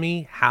nuts to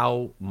me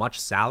how much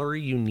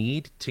salary you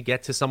need to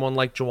get to someone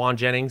like Juwan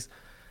Jennings.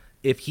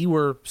 If he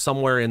were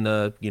somewhere in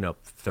the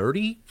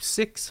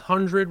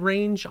 3,600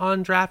 range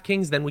on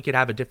DraftKings, then we could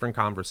have a different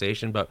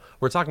conversation. But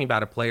we're talking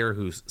about a player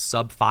who's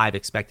sub 5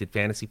 expected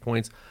fantasy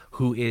points,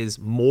 who is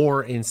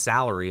more in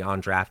salary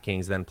on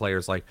DraftKings than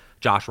players like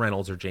Josh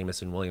Reynolds or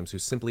Jameson Williams, who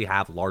simply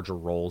have larger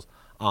roles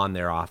on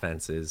their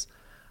offenses.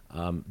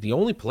 The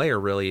only player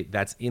really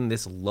that's in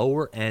this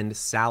lower end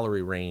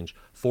salary range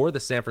for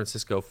the San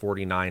Francisco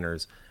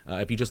 49ers,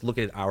 if you just look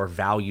at our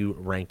value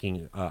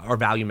ranking, our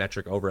value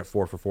metric over at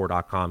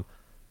 4for4.com,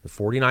 the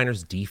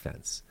 49ers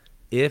defense.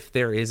 If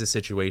there is a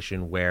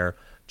situation where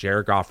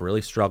Jared Goff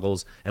really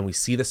struggles and we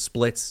see the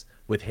splits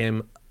with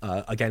him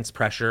against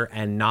pressure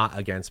and not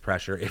against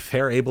pressure, if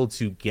they're able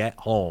to get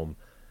home,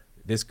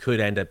 this could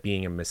end up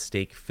being a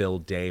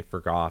mistake-filled day for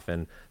Goff,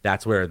 and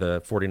that's where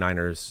the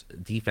 49ers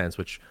defense,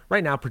 which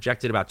right now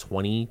projected about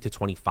 20 to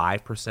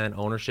 25%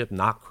 ownership,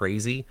 not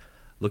crazy,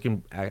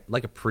 looking at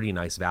like a pretty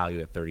nice value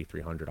at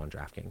 3,300 on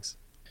DraftKings.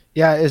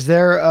 Yeah, is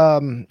there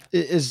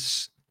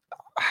is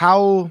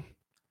how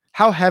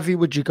heavy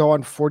would you go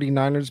on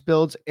 49ers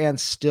builds and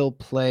still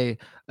play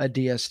a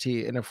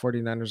DST in a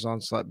 49ers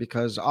onslaught?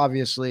 Because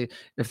obviously,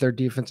 if their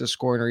defense is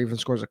scoring or even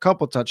scores a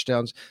couple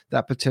touchdowns,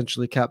 that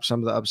potentially caps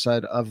some of the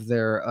upside of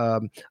their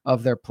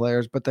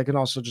players. But they can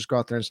also just go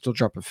out there and still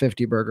drop a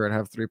 50 burger and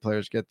have 3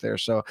 players get there.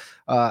 So,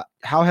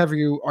 how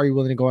heavy are you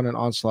willing to go on an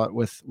onslaught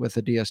with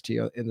a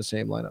DST in the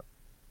same lineup?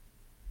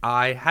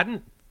 I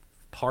hadn't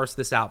parsed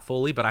this out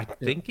fully, but I'm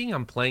thinking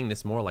I'm playing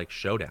this more like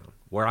Showdown,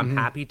 where I'm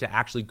happy to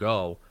actually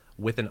go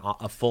with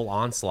a full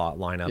onslaught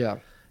lineup. Yeah.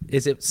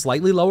 Is it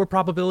slightly lower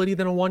probability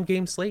than a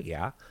 1-game slate?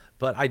 Yeah.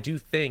 But I do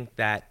think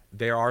that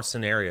there are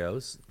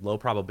scenarios, low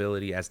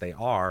probability as they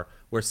are,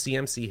 where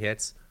CMC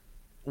hits,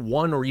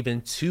 1 or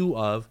even 2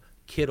 of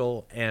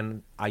Kittle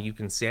and Ayuk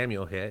and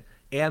Samuel hit,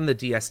 and the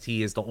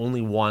DST is the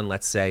only one,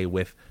 let's say,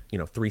 with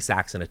 3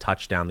 sacks and a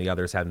touchdown. The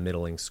others have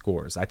middling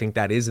scores. I think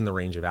that is in the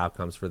range of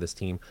outcomes for this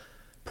team.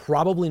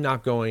 Probably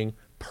not going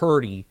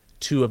Purdy,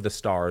 2 of the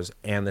stars,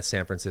 and the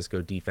San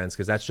Francisco defense,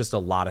 because that's just a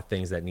lot of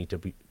things that need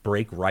to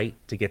break right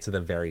to get to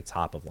the very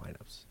top of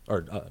lineups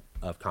or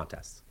of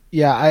contests.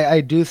 Yeah,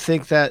 I do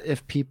think that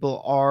if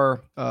people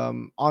are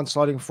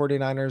onslaughting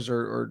 49ers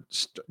or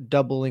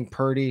doubling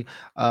Purdy,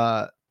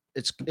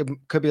 it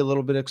could be a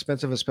little bit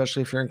expensive,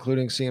 especially if you're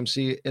including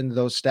CMC in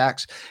those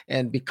stacks.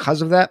 And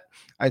because of that,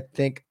 I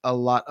think a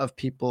lot of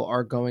people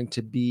are going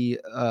to be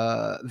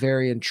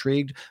very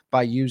intrigued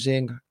by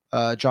using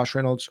Josh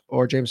Reynolds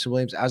or Jameson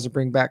Williams as the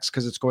bringbacks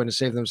because it's going to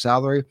save them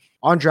salary.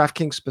 On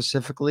DraftKings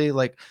specifically,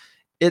 like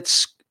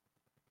it's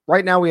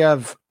right now we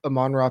have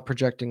Amon-Ra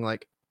projecting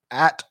like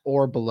at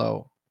or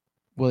below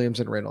Williams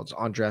and Reynolds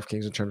on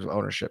DraftKings in terms of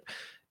ownership.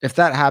 If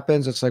that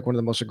happens, it's like one of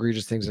the most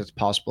egregious things that's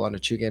possible on a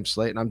 2-game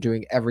slate, and I'm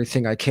doing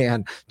everything I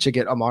can to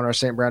get Amon-Ra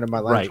St. Brown in my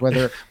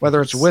lineups,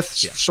 whether it's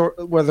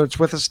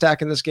with a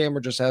stack in this game or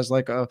just as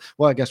like a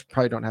I guess we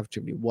probably don't have too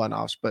many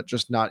one-offs, but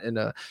just not in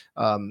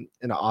an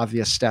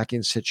obvious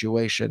stacking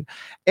situation.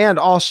 And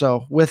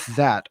also with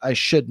that, I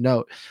should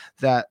note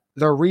that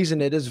the reason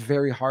it is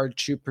very hard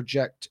to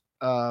project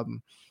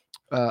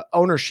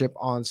ownership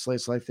on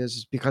slates like this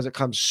is because it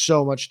comes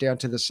so much down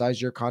to the size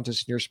of your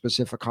contest and your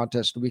specific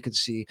contest. We could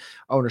see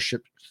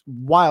ownership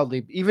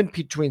wildly, even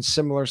between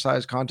similar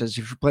size contests.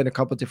 If you're playing a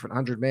couple different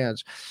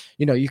 100-mans,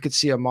 you could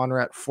see a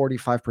Monra at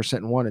 45%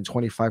 in one and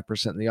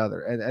 25% in the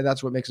other. And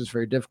that's what makes this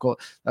very difficult.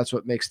 That's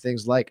what makes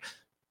things like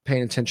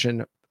paying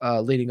attention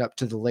leading up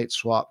to the late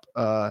swap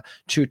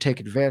to take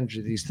advantage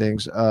of these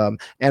things,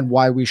 and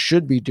why we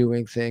should be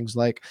doing things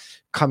like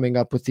coming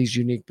up with these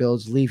unique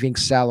builds, leaving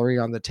salary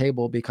on the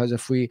table, because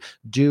if we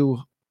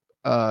do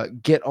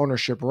get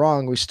ownership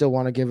wrong, we still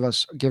want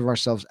to give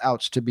ourselves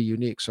outs to be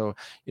unique. So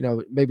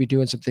maybe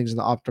doing some things in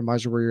the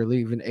optimizer where you're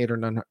leaving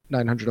 $800 or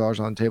 $900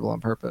 on the table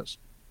on purpose.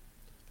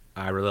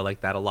 I really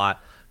like that a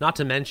lot. Not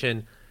to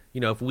mention,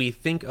 if we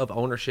think of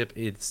ownership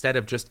instead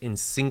of just in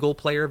single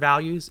player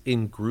values,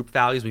 in group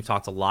values, we've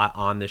talked a lot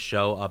on this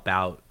show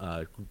about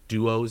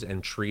duos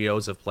and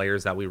trios of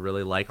players that we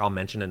really like. I'll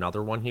mention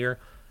another one here.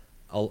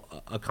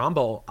 A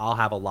combo I'll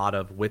have a lot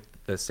of with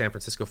the San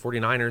Francisco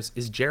 49ers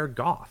is Jared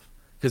Goff,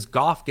 because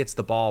Goff gets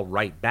the ball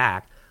right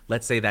back.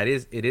 Let's say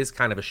it is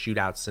kind of a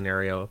shootout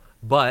scenario,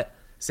 but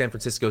San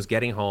Francisco's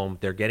getting home,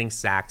 they're getting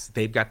sacks,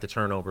 they've got the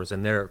turnovers,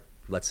 and they're,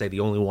 let's say, the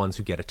only ones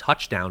who get a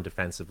touchdown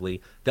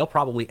defensively. They'll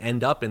probably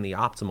end up in the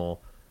optimal.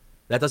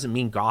 That doesn't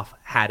mean Goff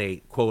had a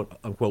quote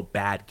unquote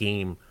bad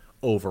game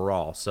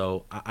overall.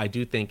 So I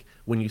do think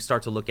when you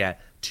start to look at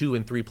 2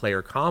 and 3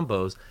 player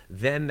combos,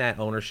 then that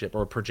ownership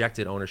or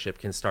projected ownership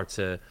can start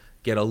to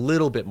get a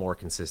little bit more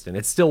consistent.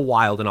 It's still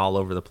wild and all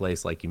over the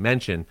place, like you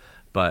mentioned,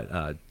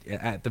 but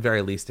at the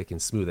very least, it can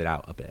smooth it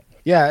out a bit.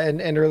 Yeah,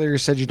 and earlier you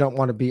said you don't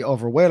want to be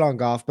overweight on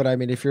Goff, but I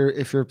mean, if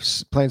you're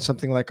playing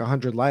something like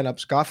 100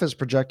 lineups, Goff is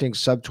projecting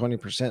sub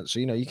 20%. So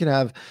you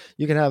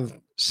can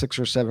have 6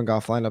 or 7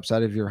 Goff lineups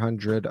out of your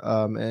 100,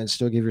 and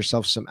still give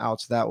yourself some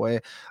outs that way.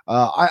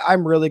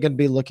 I'm really going to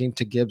be looking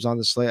to Gibbs on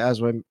the slate,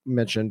 as I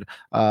mentioned.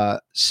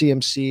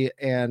 CMC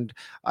and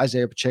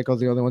Isaiah Pacheco,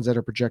 the only ones that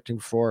are projecting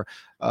for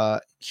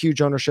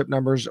huge ownership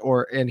numbers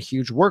and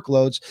huge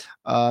workloads,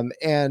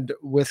 and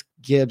with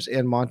Gibbs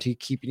and Monty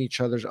keeping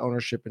each other's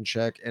ownership in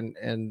check,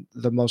 and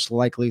the most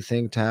likely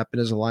thing to happen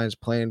is a Lions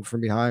playing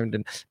from behind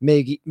and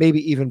maybe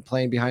even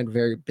playing behind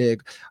very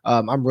big.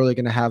 I'm really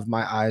going to have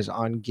my eyes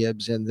on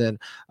Gibbs, and then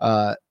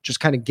just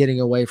kind of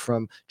getting away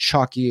from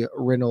chalky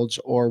Reynolds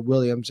or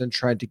Williams and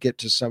trying to get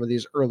to some of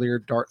these earlier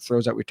dart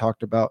throws that we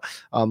talked about,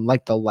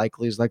 like the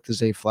Likeleys, like the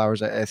Zay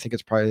Flowers. I think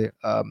it's probably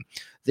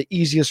the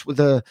easiest with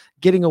the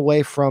getting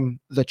away from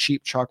the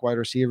cheap chalk wide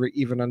receiver,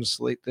 even on a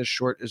slate this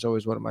short, is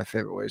always one of my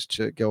favorite ways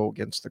to go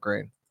against the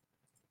grain.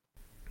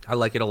 I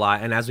like it a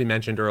lot. And as we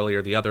mentioned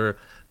earlier,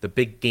 the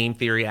big game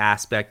theory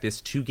aspect,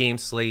 this 2-game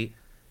slate,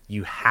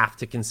 you have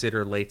to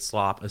consider late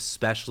swap,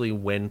 especially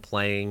when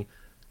playing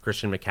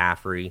Christian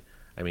McCaffrey.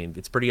 I mean,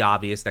 it's pretty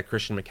obvious that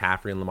Christian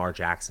McCaffrey and Lamar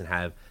Jackson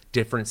have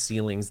different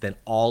ceilings than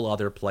all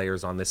other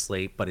players on this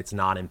slate, but it's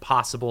not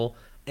impossible.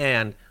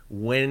 And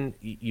when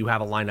you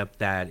have a lineup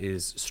that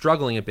is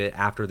struggling a bit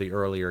after the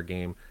earlier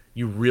game,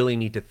 you really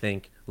need to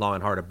think long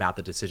and hard about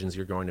the decisions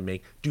you're going to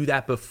make. Do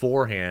that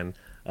beforehand.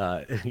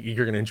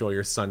 You're going to enjoy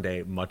your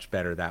Sunday much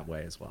better that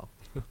way as well.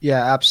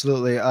 Yeah,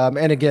 absolutely.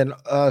 And again,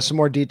 some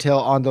more detail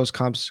on those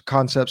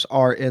concepts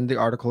are in the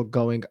article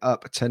going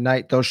up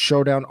tonight. Those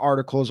showdown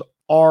articles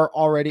are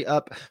already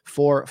up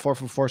for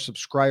 4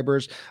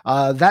 subscribers.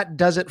 That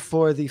does it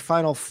for the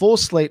final full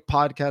slate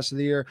podcast of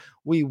the year.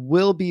 We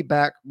will be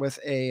back with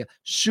a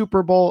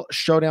Super Bowl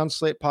showdown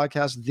slate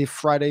podcast the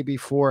Friday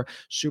before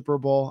Super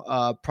Bowl.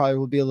 Probably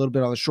will be a little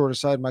bit on the shorter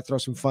side. Might throw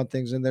some fun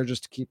things in there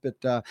just to keep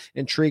it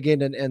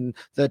intriguing. And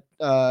the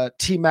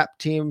T-Map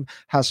team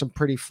has some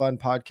pretty fun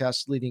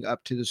podcasts leading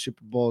up to the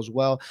Super Bowl as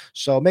well.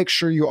 So make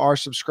sure you are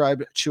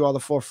subscribed to all the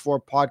 4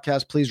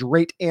 podcasts. Please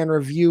rate and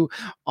review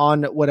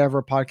on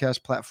whatever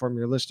podcast platform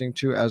you're listening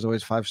to. As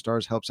always, 5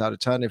 stars helps out a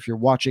ton. If you're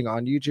watching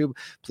on YouTube,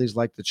 please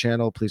like the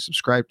channel, please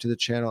subscribe to the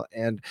channel,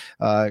 and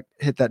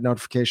hit that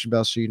notification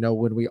bell so you know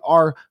when we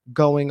are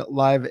going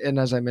live. And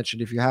as I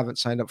mentioned, if you haven't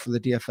signed up for the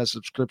DFS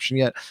subscription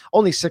yet,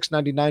 only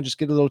 $6.99. Just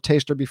get a little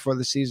taster before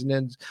the season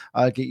ends.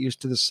 Get used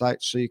to the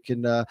site so you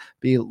can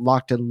be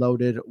locked and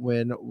loaded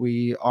when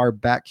we are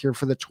back here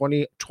for the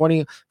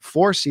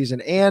 2024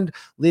 season. And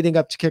leading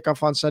up to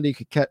kickoff on Sunday, you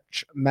can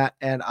catch Matt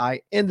and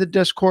I in the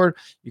Discord.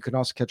 You can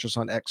also catch us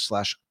on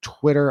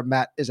X/Twitter.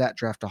 Matt is at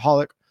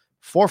Draftaholic.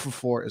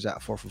 4for4 is at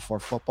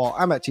 4for4 Football.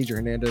 I'm at TJ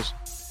Hernandez.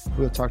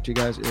 We'll talk to you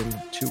guys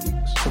in 2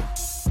 weeks.